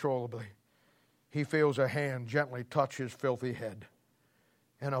uncontrollably. He feels a hand gently touch his filthy head.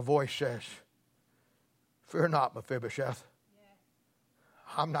 And a voice says, fear not, Mephibosheth.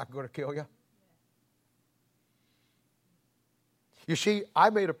 I'm not going to kill you. You see,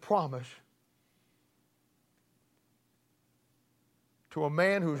 I made a promise to a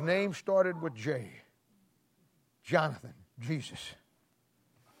man whose name started with J, Jonathan, Jesus,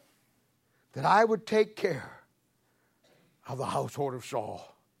 that I would take care of the household of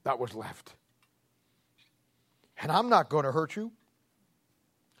Saul that was left. And I'm not going to hurt you.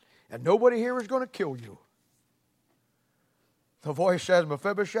 And nobody here is going to kill you. The voice says,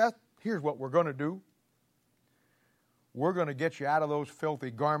 Mephibosheth, here's what we're going to do. We're going to get you out of those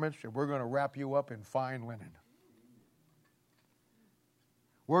filthy garments, and we're going to wrap you up in fine linen.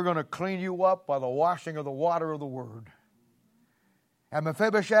 We're going to clean you up by the washing of the water of the word. And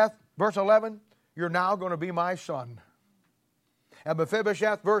Mephibosheth, verse 11, you're now going to be my son. And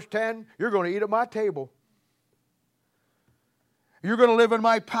Mephibosheth, verse 10, you're going to eat at my table. You're going to live in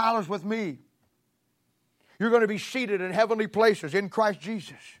my palace with me. You're going to be seated in heavenly places in Christ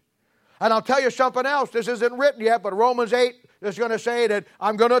Jesus. And I'll tell you something else. This isn't written yet, but Romans 8 is going to say that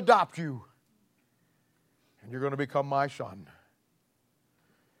I'm going to adopt you. And you're going to become my son.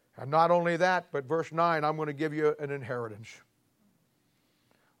 And not only that, but verse 9, I'm going to give you an inheritance.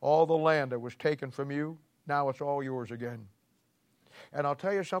 All the land that was taken from you, now it's all yours again. And I'll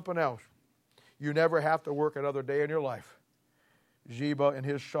tell you something else. You never have to work another day in your life. Ziba and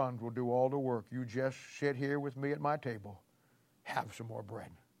his sons will do all the work. You just sit here with me at my table. Have some more bread.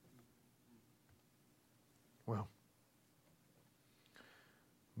 Well,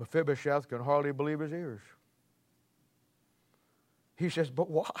 Mephibosheth can hardly believe his ears. He says, but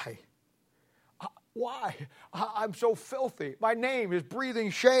why? Why? I'm so filthy. My name is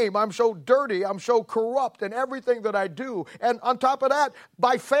breathing shame. I'm so dirty. I'm so corrupt in everything that I do. And on top of that,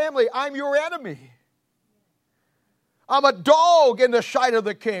 by family, I'm your enemy. I'm a dog in the sight of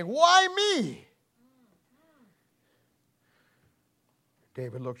the king. Why me?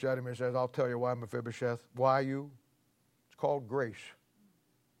 David looks at him and says, I'll tell you why, Mephibosheth. Why you? It's called grace.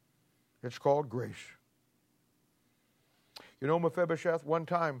 It's called grace. You know, Mephibosheth, one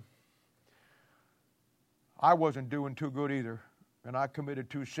time, I wasn't doing too good either, and I committed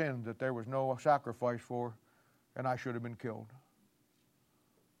 2 sins that there was no sacrifice for, and I should have been killed.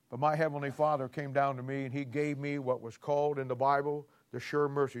 But my Heavenly Father came down to me, and He gave me what was called in the Bible the sure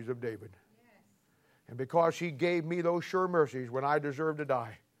mercies of David. Yes. And because He gave me those sure mercies when I deserved to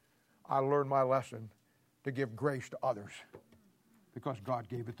die, I learned my lesson to give grace to others because God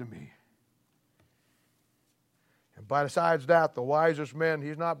gave it to me. And besides that, the wisest man,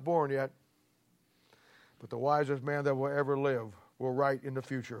 he's not born yet, but the wisest man that will ever live will write in the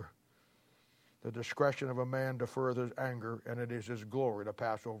future, the discretion of a man defers his anger, and it is his glory to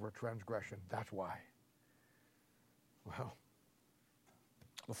pass over transgression. That's why. Well,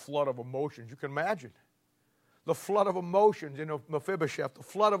 the flood of emotions, you can imagine. The flood of emotions in Mephibosheth, the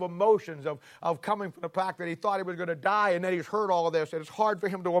flood of emotions of coming from the fact that he thought he was going to die, and then he's heard all of this, and it's hard for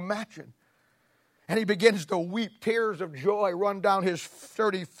him to imagine. And he begins to weep. Tears of joy run down his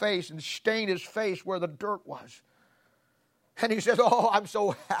dirty face and stain his face where the dirt was. And he says, oh, I'm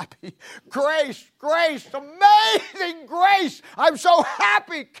so happy. Grace, grace, amazing grace. I'm so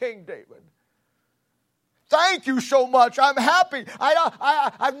happy, King David. Thank you so much. I'm happy.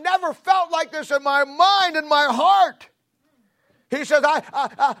 I've never felt like this in my mind and my heart. He says,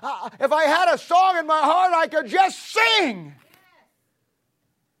 if I had a song in my heart, I could just sing.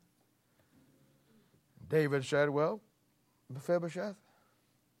 David said, well, Mephibosheth,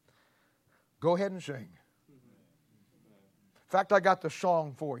 go ahead and sing. In fact, I got the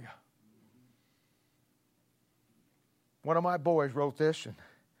song for you. One of my boys wrote this, and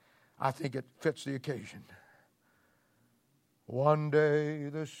I think it fits the occasion. One day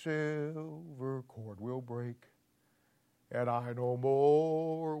the silver cord will break, and I no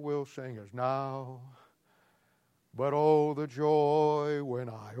more will sing as now. But oh, the joy when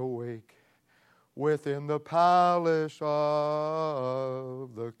I awake within the palace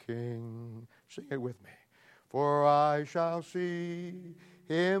of the King. Sing it with me. For I shall see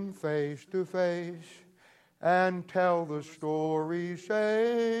him face to face and tell the story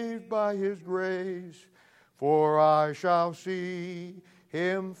saved by his grace. For I shall see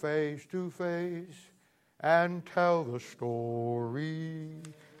him face to face and tell the story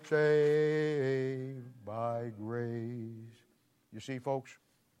saved by grace. You see, folks,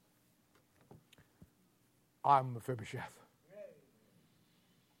 I'm Mephibosheth.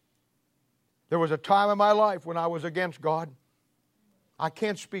 There was a time in my life when I was against God. I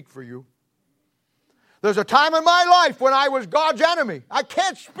can't speak for you. There's a time in my life when I was God's enemy. I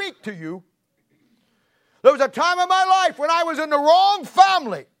can't speak to you. There was a time in my life when I was in the wrong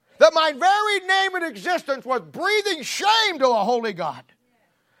family, that my very name and existence was breathing shame to a holy God.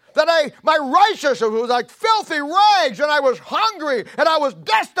 That my righteousness was like filthy rags, and I was hungry, and I was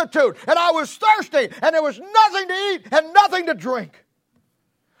destitute, and I was thirsty, and there was nothing to eat and nothing to drink.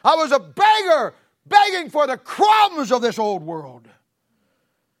 I was a beggar, begging for the crumbs of this old world.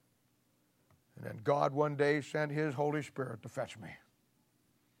 And then God one day sent His Holy Spirit to fetch me.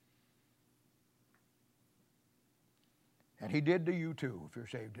 And He did to you too, if you're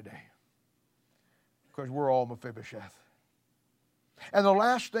saved today. Because we're all Mephibosheth. And the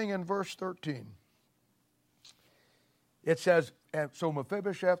last thing in verse 13, it says, and so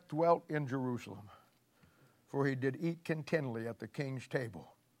Mephibosheth dwelt in Jerusalem, for he did eat continually at the king's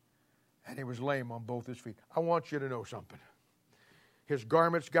table, and he was lame on both his feet. I want you to know something. His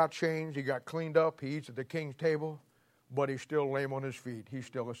garments got changed, he got cleaned up, he eats at the king's table, but he's still lame on his feet. He's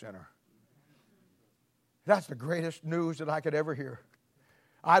still a sinner. That's the greatest news that I could ever hear.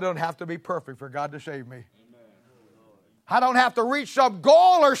 I don't have to be perfect for God to save me. I don't have to reach some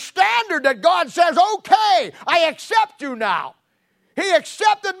goal or standard that God says, okay, I accept you now. He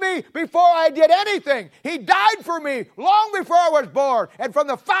accepted me before I did anything. He died for me long before I was born. And from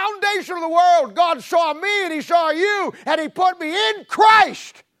the foundation of the world, God saw me and He saw you, and He put me in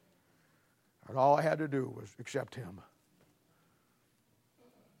Christ. And all I had to do was accept Him.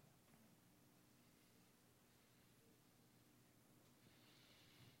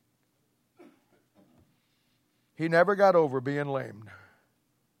 He never got over being lame.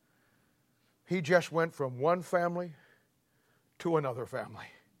 He just went from one family to another family.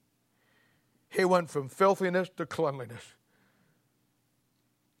 He went from filthiness to cleanliness.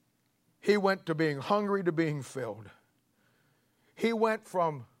 He went to being hungry to being filled. He went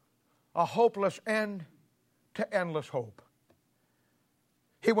from a hopeless end to endless hope.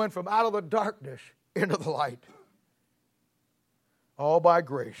 He went from out of the darkness into the light. All by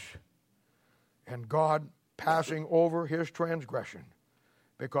grace. And God passing over his transgression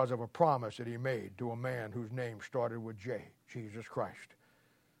because of a promise that He made to a man whose name started with J, Jesus Christ.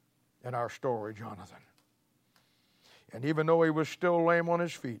 And our story, Jonathan. And even though he was still lame on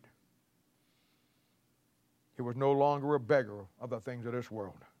his feet, he was no longer a beggar of the things of this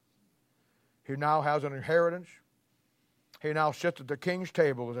world. He now has an inheritance. He now sits at the king's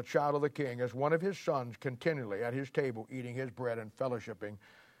table as a child of the king, as one of his sons, continually at his table, eating his bread and fellowshipping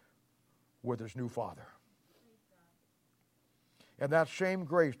with his new father. And that same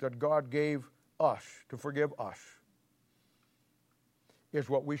grace that God gave us to forgive us is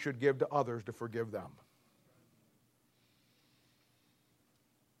what we should give to others to forgive them.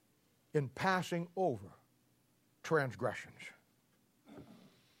 In passing over transgressions.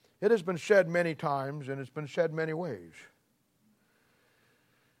 It has been said many times, and it's been said many ways.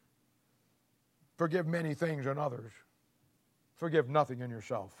 Forgive many things in others. Forgive nothing in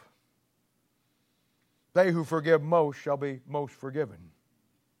yourself. They who forgive most shall be most forgiven.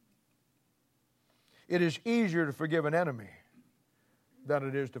 It is easier to forgive an enemy than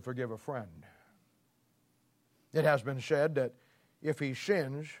it is to forgive a friend. It has been said that if he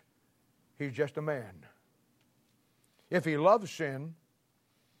sins, he's just a man. If he loves sin,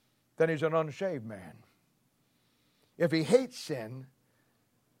 then he's an unsaved man. If he hates sin,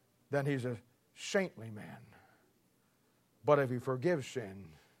 then he's a saintly man. But if he forgives sin,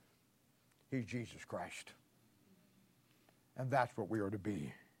 he's Jesus Christ. And that's what we are to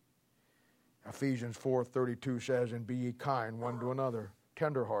be. Ephesians 4:32 says, "And be ye kind one to another,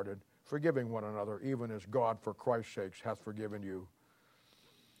 tenderhearted, forgiving one another, even as God for Christ's sakes hath forgiven you.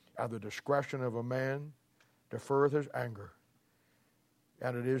 At the discretion of a man deferreth his anger,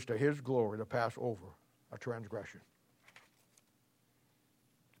 and it is to his glory to pass over a transgression."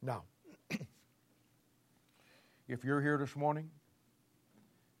 Now, if you're here this morning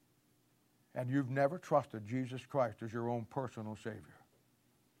and you've never trusted Jesus Christ as your own personal Savior,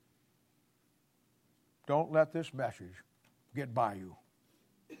 don't let this message get by you.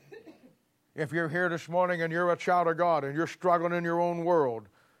 If you're here this morning and you're a child of God and you're struggling in your own world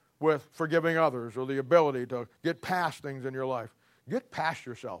with forgiving others or the ability to get past things in your life, get past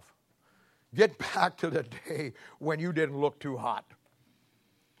yourself. Get back to the day when you didn't look too hot.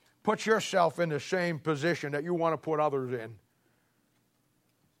 Put yourself in the same position that you want to put others in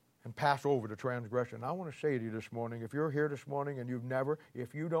and pass over the transgression. I want to say to you this morning, if you're here this morning and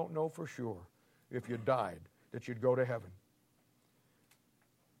if you don't know for sure, if you died, that you'd go to heaven,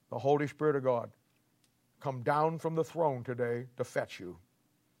 the Holy Spirit of God come down from the throne today to fetch you.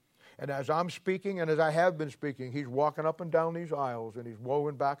 And as I'm speaking and as I have been speaking, he's walking up and down these aisles and he's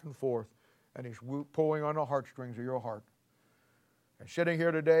woven back and forth and he's pulling on the heartstrings of your heart. And sitting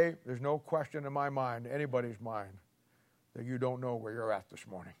here today, there's no question in my mind, anybody's mind, that you don't know where you're at this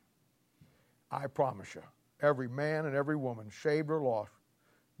morning. I promise you, every man and every woman, saved or lost,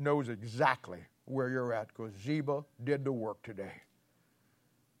 knows exactly where you're at because Ziba did the work today.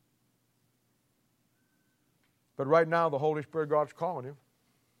 But right now, the Holy Spirit of God's calling you.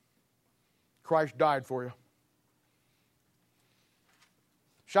 Christ died for you.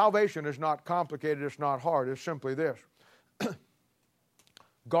 Salvation is not complicated, it's not hard, it's simply this.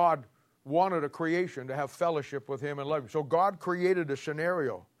 God wanted a creation to have fellowship with him and love him. So God created a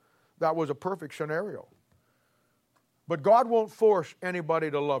scenario that was a perfect scenario. But God won't force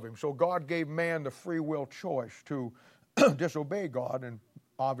anybody to love him. So God gave man the free will choice to disobey God, and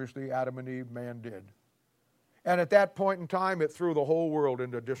obviously Adam and Eve, man did. And at that point in time, it threw the whole world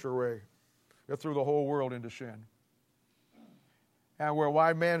into disarray. It threw the whole world into sin. And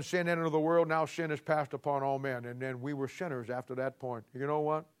why man sin entered the world, now sin is passed upon all men. And then we were sinners after that point. You know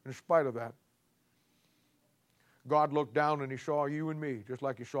what? In spite of that, God looked down and he saw you and me, just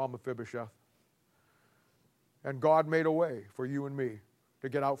like he saw Mephibosheth. And God made a way for you and me to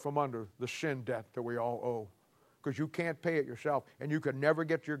get out from under the sin debt that we all owe. Because you can't pay it yourself, and you could never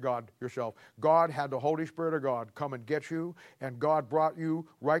get your God yourself. God had the Holy Spirit of God come and get you, and God brought you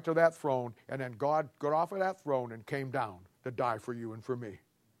right to that throne, and then God got off of that throne and came down to die for you and for me.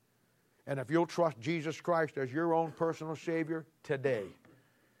 And if you'll trust Jesus Christ as your own personal Savior today,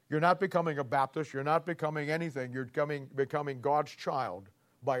 you're not becoming a Baptist, you're not becoming anything, you're becoming God's child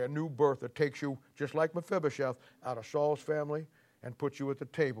by a new birth that takes you, just like Mephibosheth, out of Saul's family and puts you at the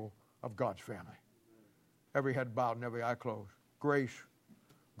table of God's family. Every head bowed and every eye closed. Grace.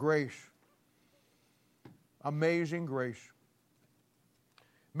 Grace. Amazing grace.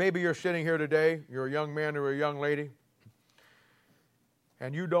 Maybe you're sitting here today, you're a young man or a young lady,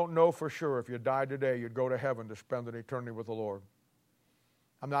 and you don't know for sure if you died today, you'd go to heaven to spend an eternity with the Lord.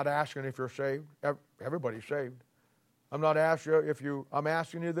 I'm not asking if you're saved. Everybody's saved. I'm not asking you I'm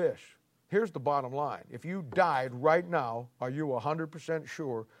asking you this. Here's the bottom line. If you died right now, are you 100%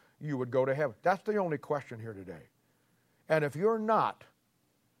 sure you would go to heaven? That's the only question here today. And if you're not,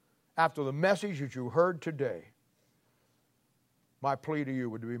 after the message that you heard today, my plea to you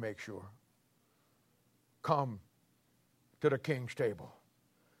would be make sure. Come to the king's table.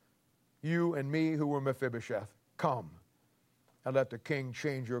 You and me who were Mephibosheth, come and let the king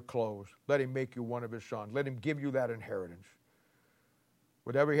change your clothes. Let him make you one of his sons. Let him give you that inheritance.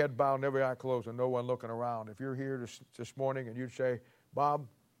 with every head bowed and every eye closed and no one looking around, if you're here this morning and you'd say, Bob,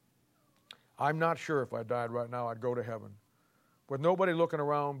 I'm not sure if I died right now I'd go to heaven. With nobody looking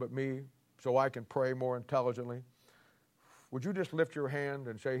around but me so I can pray more intelligently, would you just lift your hand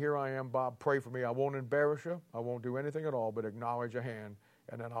and say, here I am, Bob, pray for me. I won't embarrass you. I won't do anything at all but acknowledge a hand,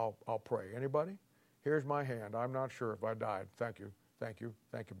 and then I'll pray. Anybody? Here's my hand. I'm not sure if I died. Thank you. Thank you.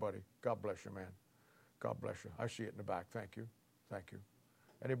 Thank you, buddy. God bless you, man. God bless you. I see it in the back. Thank you. Thank you.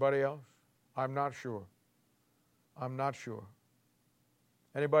 Anybody else? I'm not sure. I'm not sure.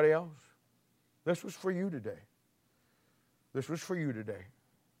 Anybody else? This was for you today. This was for you today.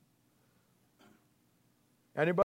 Anybody?